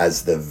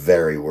as the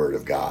very word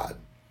of God.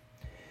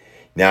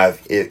 Now,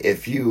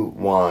 if you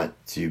want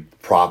to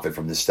profit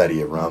from the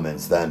study of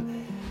Romans,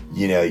 then,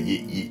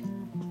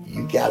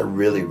 you got to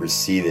really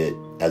receive it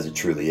as it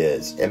truly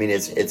is. I mean,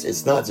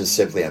 it's not just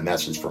simply a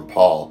message from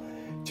Paul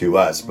to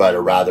us,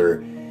 but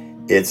rather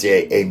it's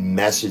a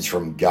message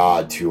from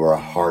God to our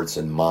hearts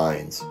and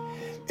minds.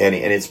 And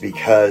it's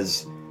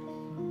because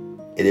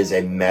it is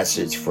a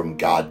message from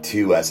God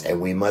to us, and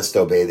we must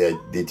obey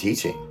the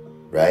teaching,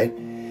 right?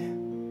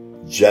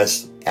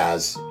 Just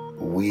as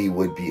we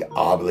would be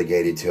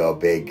obligated to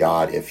obey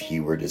God if he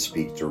were to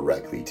speak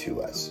directly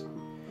to us.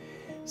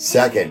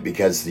 Second,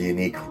 because the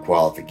unique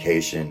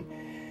qualification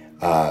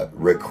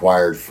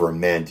required for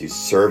men to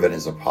serve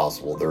as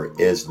apostle, there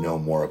is no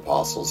more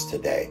apostles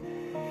today.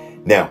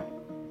 Now,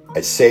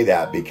 I say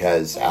that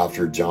because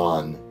after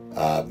John,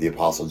 the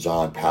apostle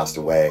John, passed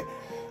away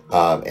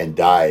and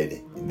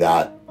died,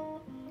 that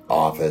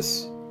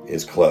office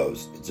is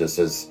closed, just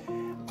as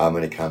I'm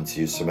going to come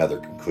to some other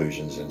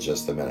conclusions in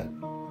just a minute.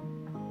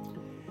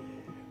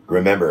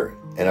 Remember,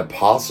 an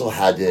apostle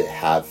had to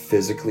have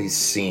physically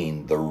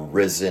seen the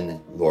risen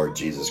Lord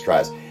Jesus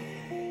Christ.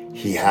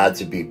 He had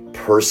to be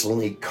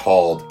personally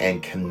called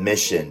and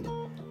commissioned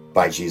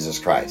by Jesus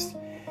Christ.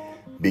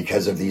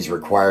 Because of these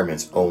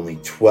requirements, only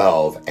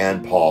 12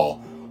 and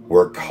Paul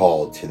were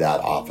called to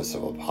that office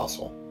of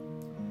apostle.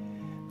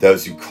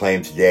 Those who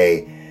claim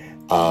today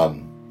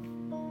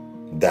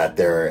that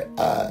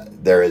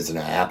there is an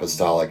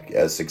apostolic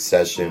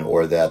succession,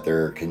 or that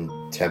they're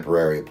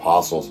contemporary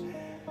apostles,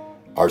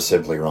 are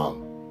simply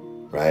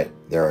wrong, right?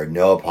 There are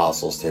no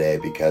apostles today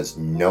because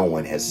no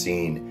one has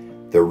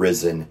seen the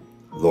risen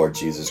Lord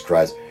Jesus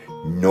Christ,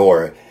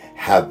 nor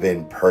have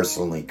been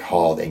personally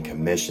called and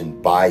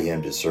commissioned by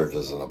him to serve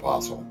as an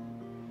apostle.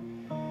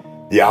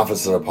 The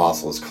office of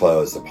apostle is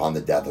closed upon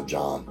the death of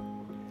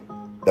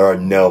John. There are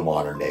no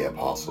modern day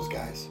apostles,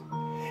 guys.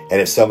 And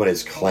if someone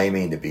is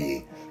claiming to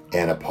be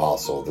an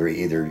apostle, they're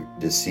either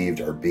deceived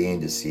or being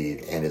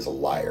deceived and is a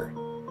liar,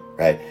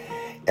 right?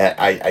 And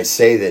I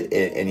say that,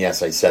 and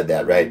yes, I said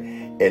that, right?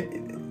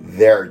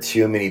 There are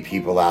too many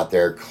people out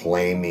there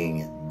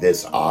claiming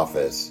this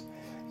office,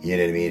 you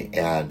know what I mean?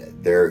 And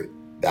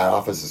that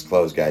office is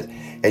closed, guys.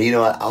 And you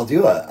know what? I'll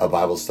do a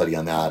Bible study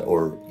on that,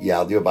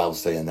 I'll do a Bible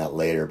study on that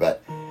later.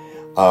 But,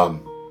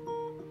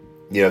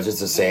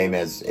 just the same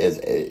as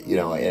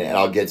and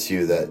I'll get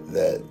to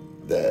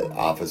the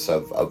office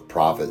of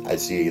prophet. I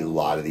see a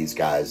lot of these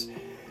guys,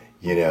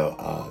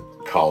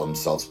 call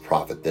themselves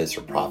prophet this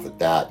or prophet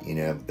that.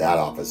 That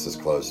office is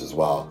closed as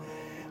well.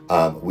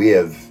 We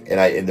have,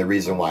 and the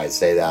reason why I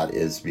say that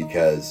is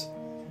because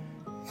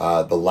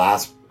the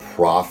last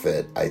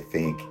prophet, I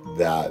think,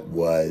 that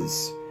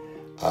was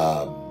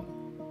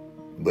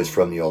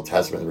from the Old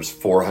Testament. There was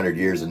 400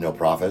 years and no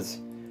prophets.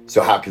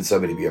 So how can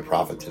somebody be a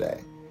prophet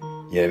today?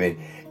 You know what I mean?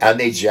 And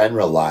they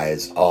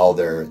generalize all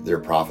their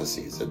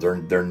prophecies.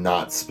 They're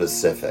not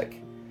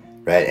specific,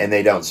 right? And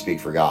they don't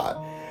speak for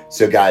God.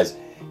 So guys,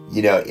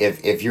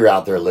 if you're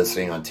out there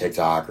listening on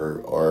TikTok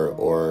or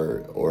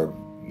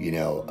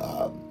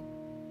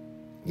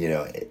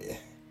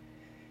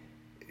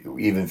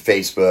even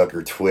Facebook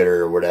or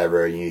Twitter or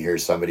whatever, and you hear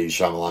somebody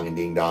shamalong and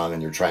ding dong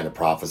and they're trying to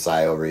prophesy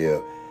over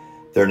you,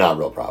 they're not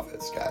real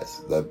prophets,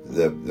 guys.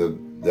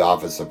 The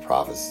office of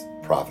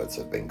prophets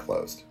have been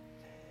closed.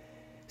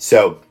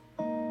 So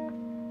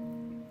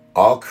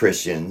all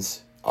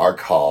Christians are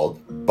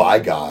called by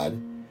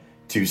God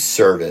to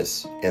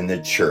service in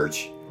the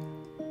church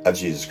of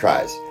Jesus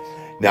Christ.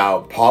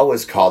 Now, Paul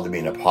was called to be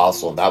an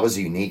apostle. That was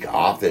a unique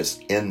office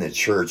in the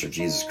church of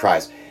Jesus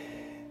Christ.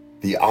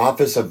 The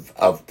office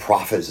of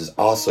prophets is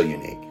also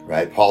unique,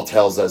 right? Paul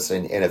tells us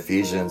in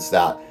Ephesians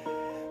that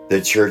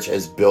the church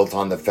is built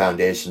on the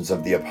foundations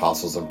of the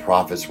apostles and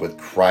prophets, with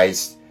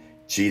Christ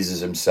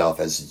Jesus himself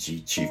as the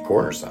chief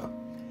cornerstone.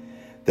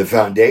 The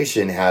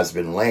foundation has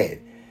been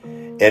laid,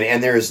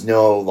 and there is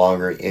no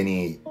longer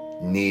any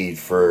need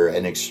for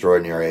an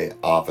extraordinary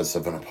office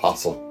of an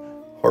apostle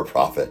or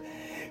prophet.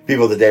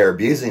 People today are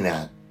abusing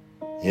that,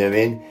 you know what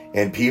I mean?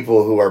 And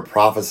people who are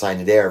prophesying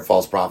today are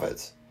false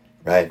prophets,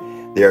 right?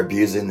 They're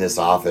abusing this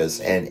office,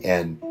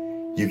 and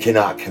you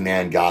cannot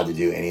command God to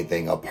do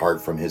anything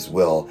apart from his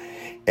will,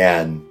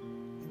 and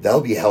they'll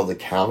be held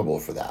accountable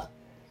for that.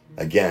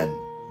 Again,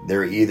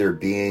 they're either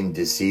being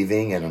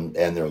deceiving and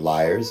they're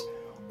liars,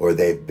 or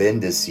they've been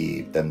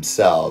deceived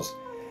themselves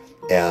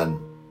and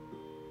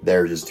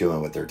they're just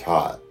doing what they're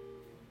taught.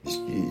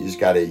 You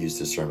just got to use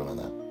discernment on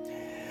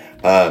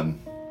that.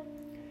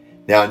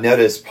 Now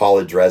notice Paul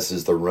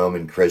addresses the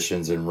Roman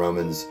Christians in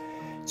Romans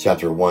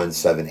chapter 1,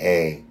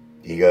 7a.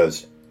 He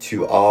goes,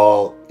 to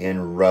all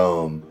in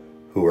Rome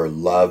who are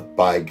loved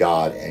by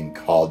God and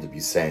called to be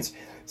saints.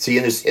 See,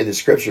 in the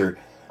scripture,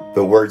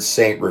 the word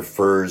saint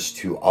refers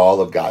to all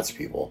of God's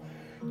people,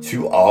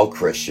 to all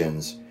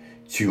Christians,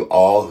 to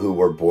all who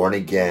were born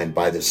again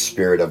by the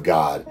Spirit of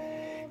God.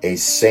 A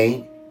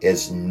saint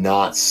is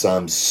not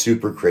some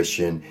super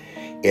Christian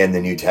in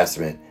the New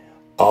Testament.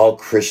 All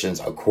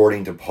Christians,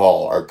 according to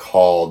Paul, are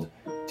called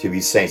to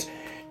be saints,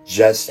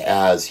 just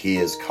as he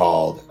is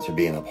called to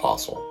be an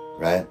apostle,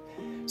 right?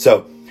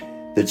 So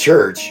the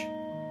church,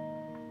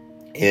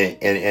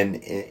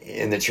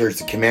 in the church,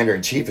 the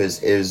commander-in-chief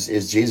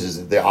is Jesus.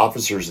 The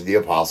officers of the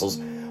apostles,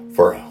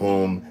 for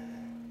whom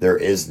there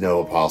is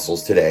no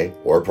apostles today,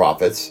 or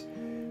prophets,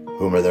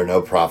 whom are there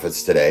no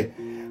prophets today,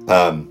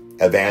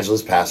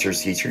 evangelists,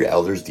 pastors, teachers,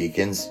 elders,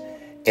 deacons,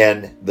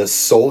 and the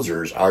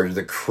soldiers are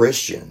the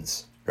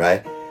Christians,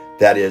 right?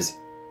 That is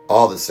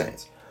all the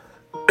saints.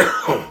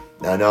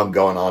 Now, I know I'm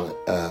going on,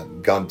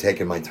 I'm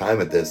taking my time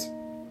with this.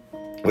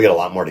 We got a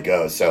lot more to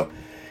go, so,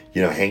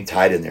 hang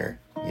tight in there.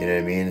 You know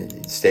what I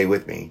mean? Stay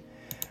with me.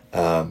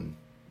 In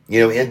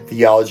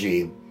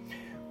theology,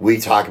 we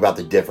talk about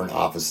the different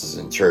offices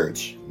in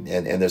church,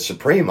 and the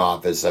supreme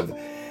office of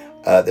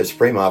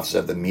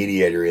the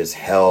mediator is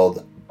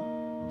held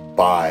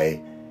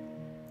by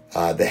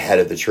the head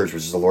of the church,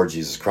 which is the Lord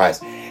Jesus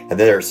Christ. And then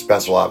there are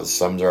special offices.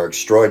 Some are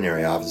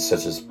extraordinary offices,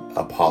 such as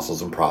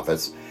apostles and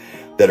prophets,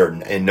 that are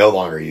no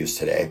longer used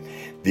today.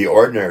 The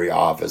ordinary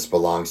office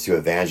belongs to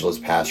evangelists,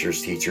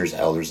 pastors, teachers,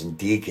 elders, and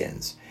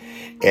deacons.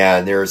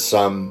 And there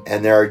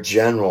are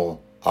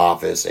general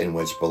office in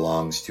which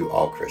belongs to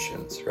all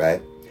Christians,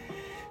 right?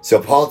 So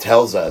Paul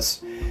tells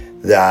us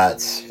that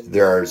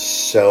there are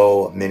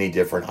so many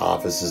different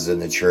offices in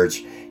the church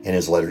in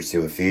his letters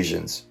to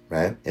Ephesians,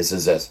 right? It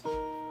says this: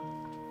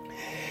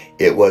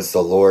 it was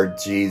the Lord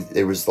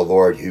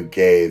who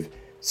gave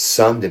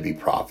some to be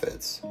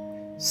prophets,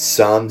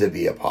 some to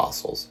be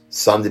apostles,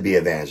 some to be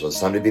evangelists,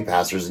 some to be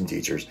pastors and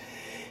teachers,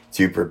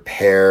 to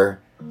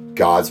prepare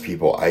God's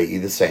people, i.e.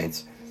 the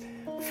saints,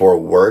 for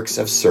works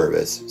of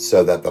service,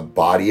 so that the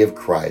body of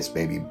Christ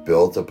may be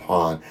built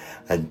upon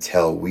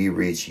until we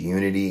reach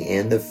unity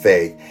in the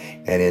faith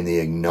and in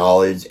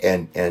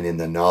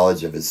the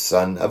knowledge of his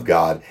Son of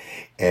God,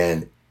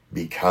 and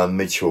become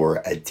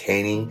mature,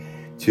 attaining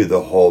to the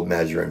whole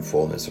measure and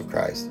fullness of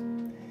Christ.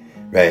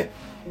 Right?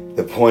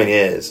 The point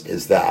is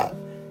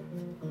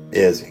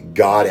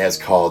God has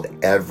called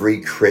every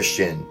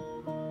Christian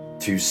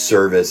to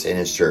service in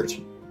his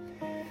church.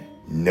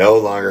 No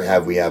longer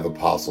have we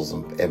apostles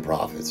and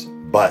prophets,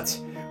 but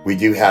we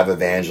do have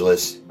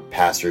evangelists,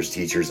 pastors,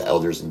 teachers,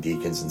 elders, and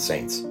deacons and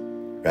saints,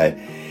 right?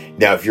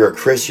 Now, if you're a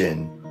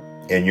Christian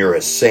and you're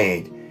a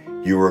saint,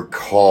 you were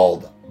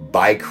called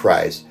by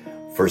Christ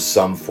for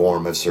some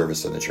form of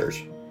service in the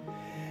church.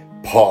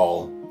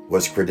 Paul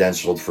was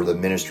credentialed for the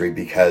ministry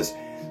because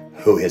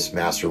who his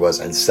master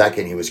was, and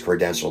second, he was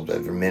credentialed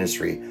for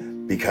ministry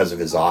because of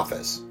his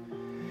office.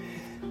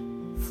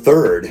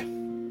 Third,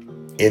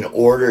 in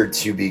order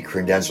to be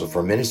credentialed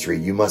for ministry,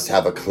 you must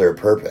have a clear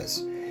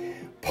purpose.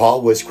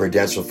 Paul was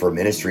credentialed for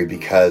ministry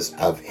because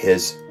of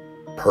his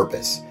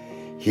purpose.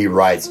 He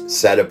writes,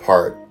 set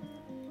apart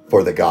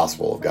for the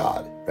gospel of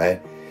God,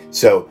 right?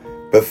 So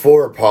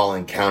before Paul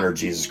encountered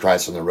Jesus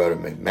Christ on the road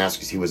to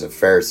Damascus, he was a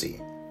Pharisee.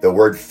 The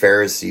word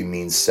Pharisee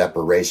means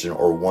separation,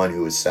 or one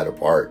who is set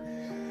apart.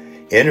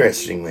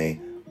 Interestingly,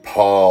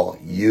 Paul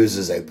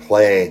uses a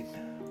play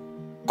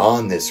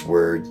on this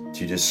word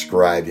to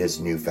describe his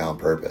newfound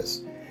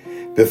purpose.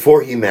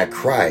 Before he met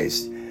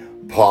Christ,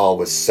 Paul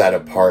was set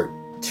apart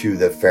to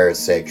the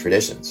Pharisaic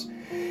traditions.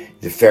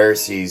 The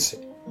Pharisees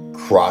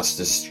crossed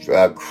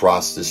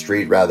the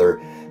street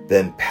rather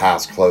than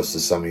pass close to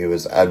somebody who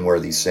was an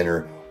unworthy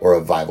sinner or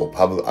a vile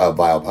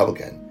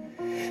publican.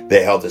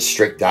 They held to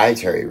strict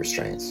dietary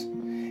restraints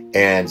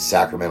and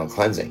sacramental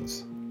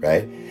cleansings,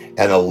 right?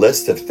 And the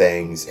list of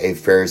things a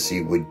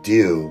Pharisee would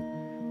do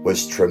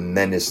was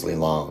tremendously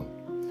long.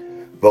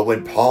 But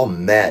when Paul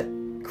met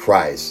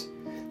Christ,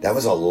 that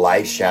was a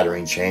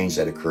life-shattering change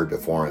that occurred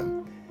before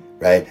him,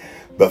 right?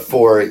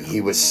 Before,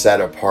 he was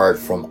set apart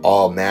from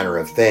all manner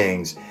of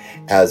things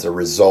as a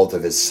result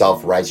of his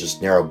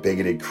self-righteous, narrow,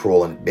 bigoted,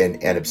 cruel,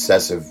 and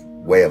obsessive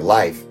way of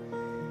life.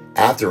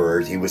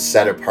 Afterwards, he was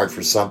set apart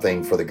for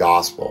something for the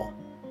gospel.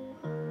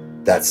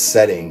 That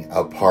setting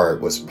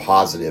apart was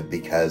positive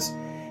because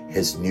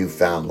his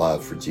newfound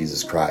love for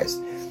Jesus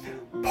Christ.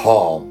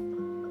 Paul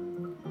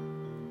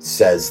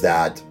says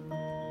that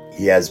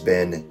he has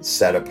been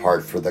set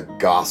apart for the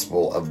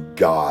gospel of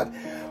God.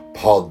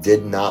 Paul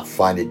did not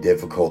find it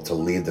difficult to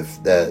leave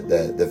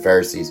the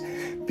Pharisees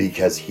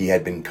because he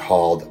had been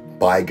called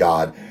by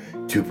God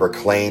to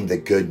proclaim the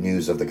good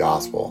news of the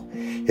gospel.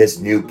 His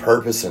new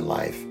purpose in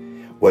life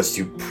was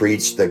to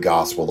preach the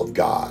gospel of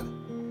God.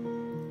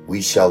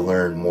 We shall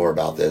learn more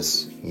about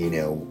this,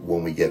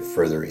 when we get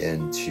further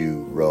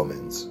into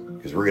Romans,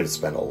 because we're going to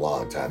spend a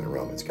long time in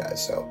Romans,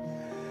 guys. So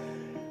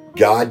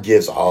God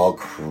gives all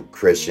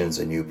Christians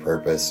a new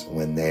purpose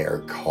when they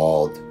are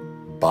called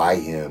by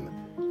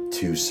him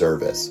to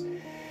service.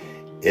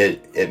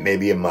 It may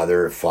be a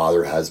mother,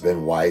 father,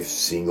 husband, wife,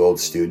 single,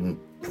 student,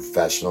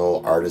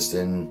 professional,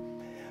 artisan,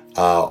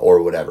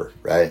 or whatever,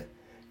 right?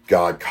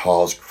 God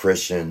calls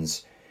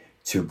Christians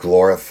to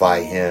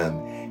glorify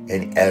him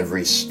in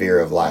every sphere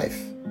of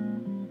life,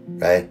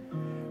 right?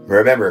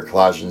 Remember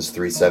Colossians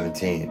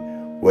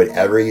 3:17,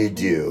 whatever you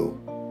do,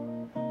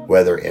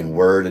 whether in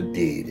word or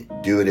deed,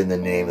 do it in the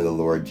name of the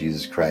Lord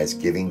Jesus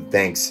Christ, giving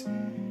thanks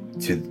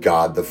to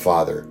God the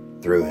Father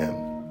through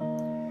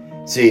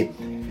him. See,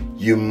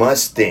 you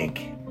must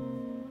think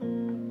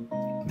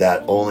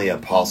that only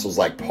apostles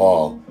like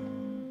Paul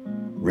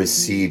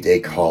received a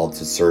call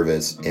to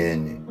service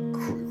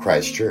in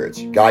Christ's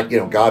church.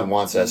 God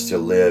wants us to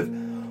live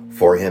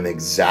for him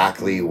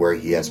exactly where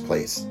he has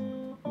placed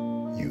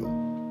you,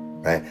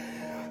 right?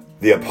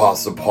 The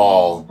apostle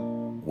Paul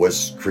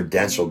was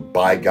credentialed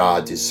by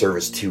God to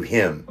service to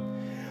him,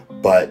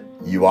 but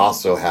you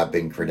also have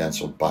been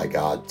credentialed by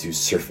God to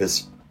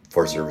service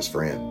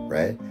for him,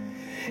 right?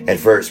 And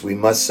first, we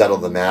must settle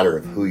the matter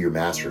of who your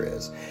master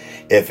is.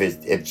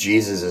 If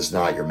Jesus is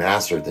not your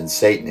master, then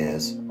Satan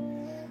is.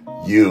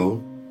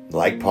 You,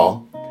 like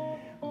Paul,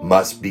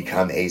 must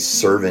become a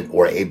servant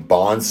or a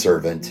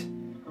bondservant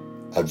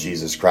of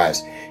Jesus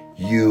Christ.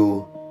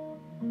 You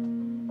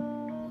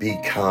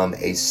become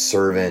a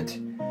servant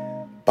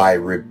by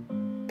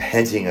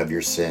repenting of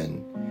your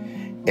sin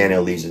and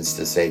allegiance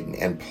to Satan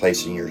and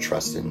placing your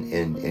trust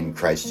in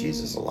Christ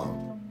Jesus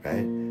alone,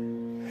 right?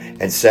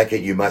 And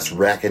second, you must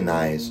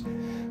recognize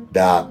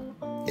that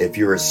if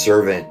you're a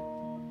servant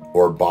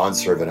or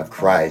bondservant of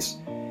Christ,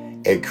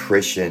 a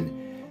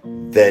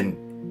Christian, then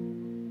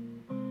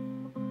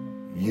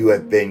you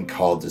have been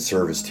called to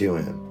service to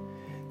him.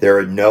 There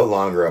are no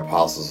longer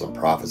apostles and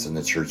prophets in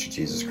the Church of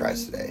Jesus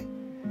Christ today,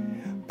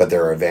 but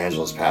there are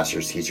evangelists,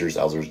 pastors, teachers,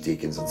 elders,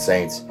 deacons, and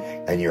saints,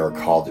 and you are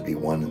called to be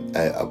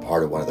a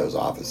part of one of those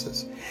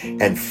offices.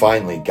 And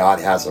finally,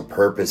 God has a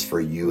purpose for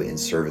you in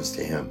service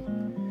to him.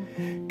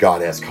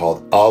 God has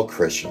called all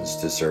Christians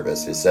to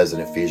service. It says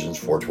in Ephesians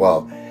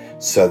 4:12,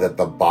 so that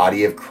the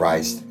body of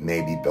Christ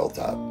may be built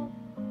up.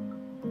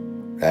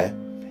 Okay?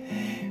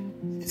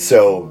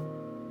 So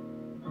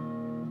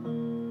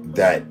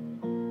that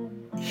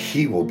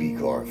he will be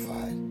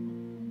glorified.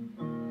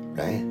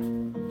 Right?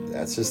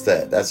 That's just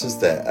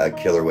a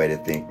killer way to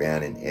think,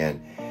 man.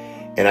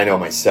 And I know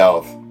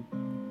myself,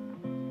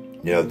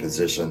 the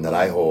position that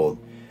I hold,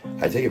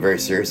 I take it very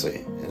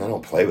seriously, and I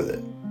don't play with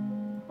it.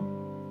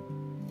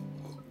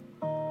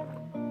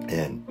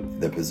 And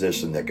the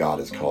position that God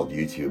has called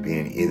you to,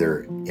 being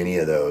either any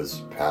of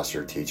those,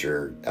 pastor,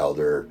 teacher,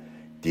 elder,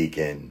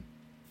 deacon,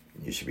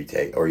 you should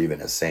be or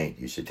even a saint,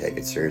 you should take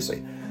it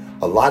seriously.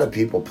 A lot of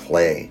people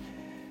play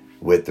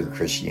with their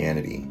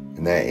Christianity,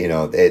 and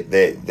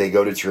they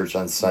go to church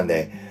on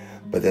Sunday,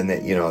 but then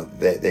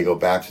they go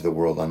back to the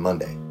world on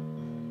Monday.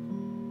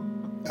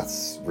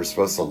 We're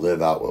supposed to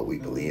live out what we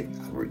believe,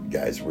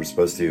 guys. We're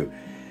supposed to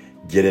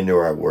get into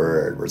our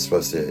word. We're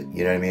supposed to,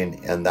 you know what I mean?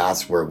 And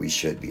that's where we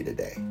should be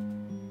today,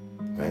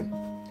 right?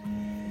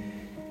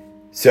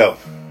 So,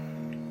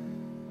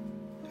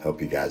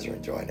 hope you guys are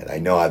enjoying it. I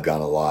know I've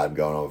gone a lot. I'm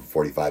going over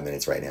 45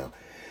 minutes right now,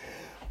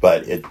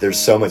 but there's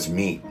so much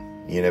meat.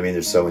 You know what I mean?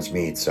 There's so much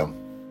meat. So,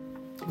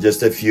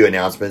 just a few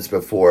announcements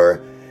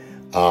before,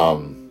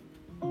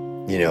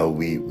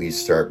 we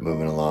start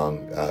moving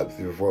along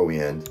before we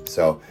end.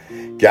 So,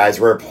 guys,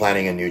 we're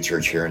planning a new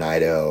church here in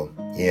Idaho,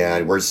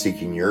 and we're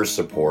seeking your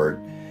support.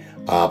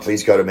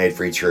 Please go to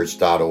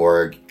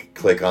madefreechurch.org,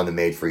 click on the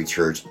Made Free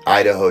Church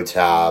Idaho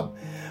tab,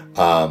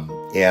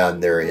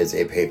 and there is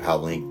a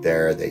PayPal link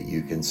there that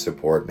you can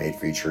support Made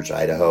Free Church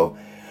Idaho.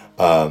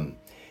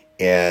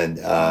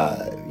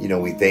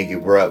 We thank you.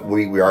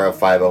 We are a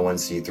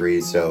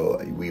 501c3,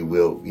 so we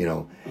will,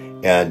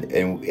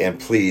 and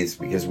please,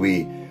 because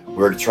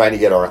we're trying to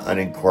get our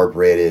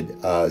unincorporated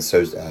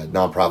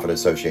nonprofit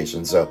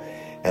association. So,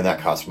 and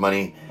that costs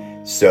money.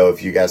 So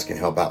if you guys can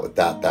help out with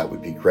that, that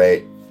would be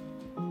great,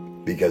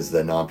 because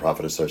the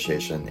nonprofit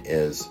association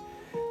is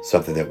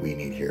something that we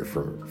need here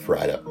for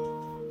Idaho.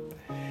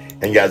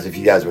 And guys, if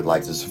you guys would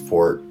like to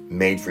support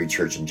Made Free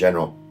Church in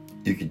general,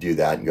 you could do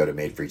that and go to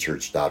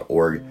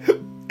madefreechurch.org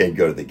and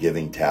go to the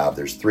giving tab.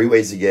 There's 3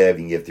 ways to give.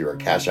 You can give through our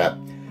Cash App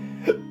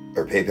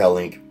or PayPal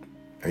link,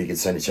 or you can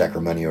send a check or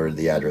money over to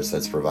the address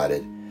that's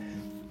provided.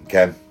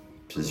 Okay?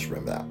 Just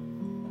remember that.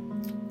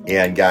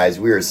 And guys,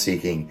 we are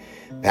seeking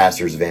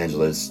pastors,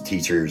 evangelists,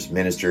 teachers,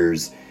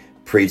 ministers,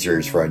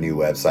 preachers for our new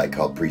website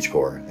called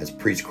PreachCore. It's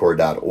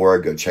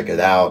preachcore.org. Go check it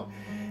out.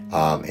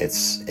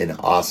 It's an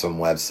awesome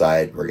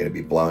website. We're going to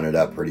be blowing it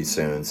up pretty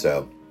soon,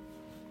 so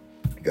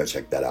go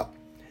check that out.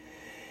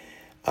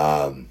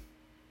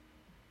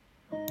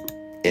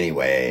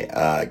 Anyway,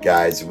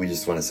 guys, we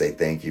just want to say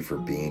thank you for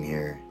being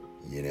here.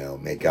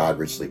 May God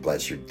richly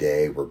bless your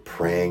day. We're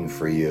praying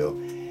for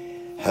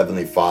you.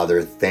 Heavenly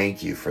Father,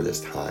 thank you for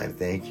this time.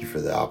 Thank you for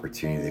the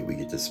opportunity that we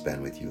get to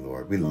spend with you,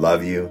 Lord. We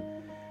love you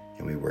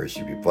and we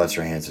worship you. Bless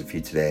our hands and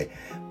feet today.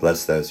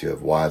 Bless those who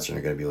have watched and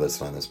are going to be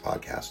listening on this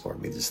podcast, Lord.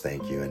 We just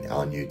thank you, and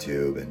on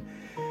YouTube and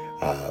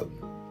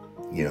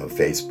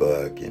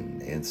Facebook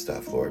and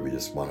stuff, Lord. We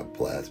just want to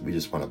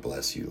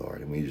bless you,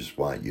 Lord. And we just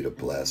want you to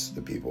bless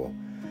the people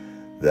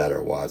that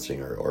are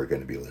watching or are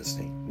going to be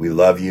listening. We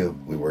love you.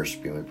 We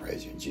worship you and we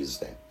praise you in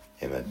Jesus' name.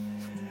 Amen.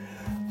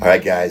 All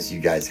right, guys, you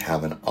guys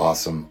have an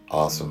awesome,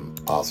 awesome,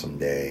 awesome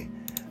day.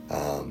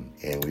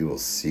 And we will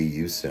see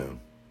you soon.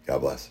 God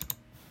bless.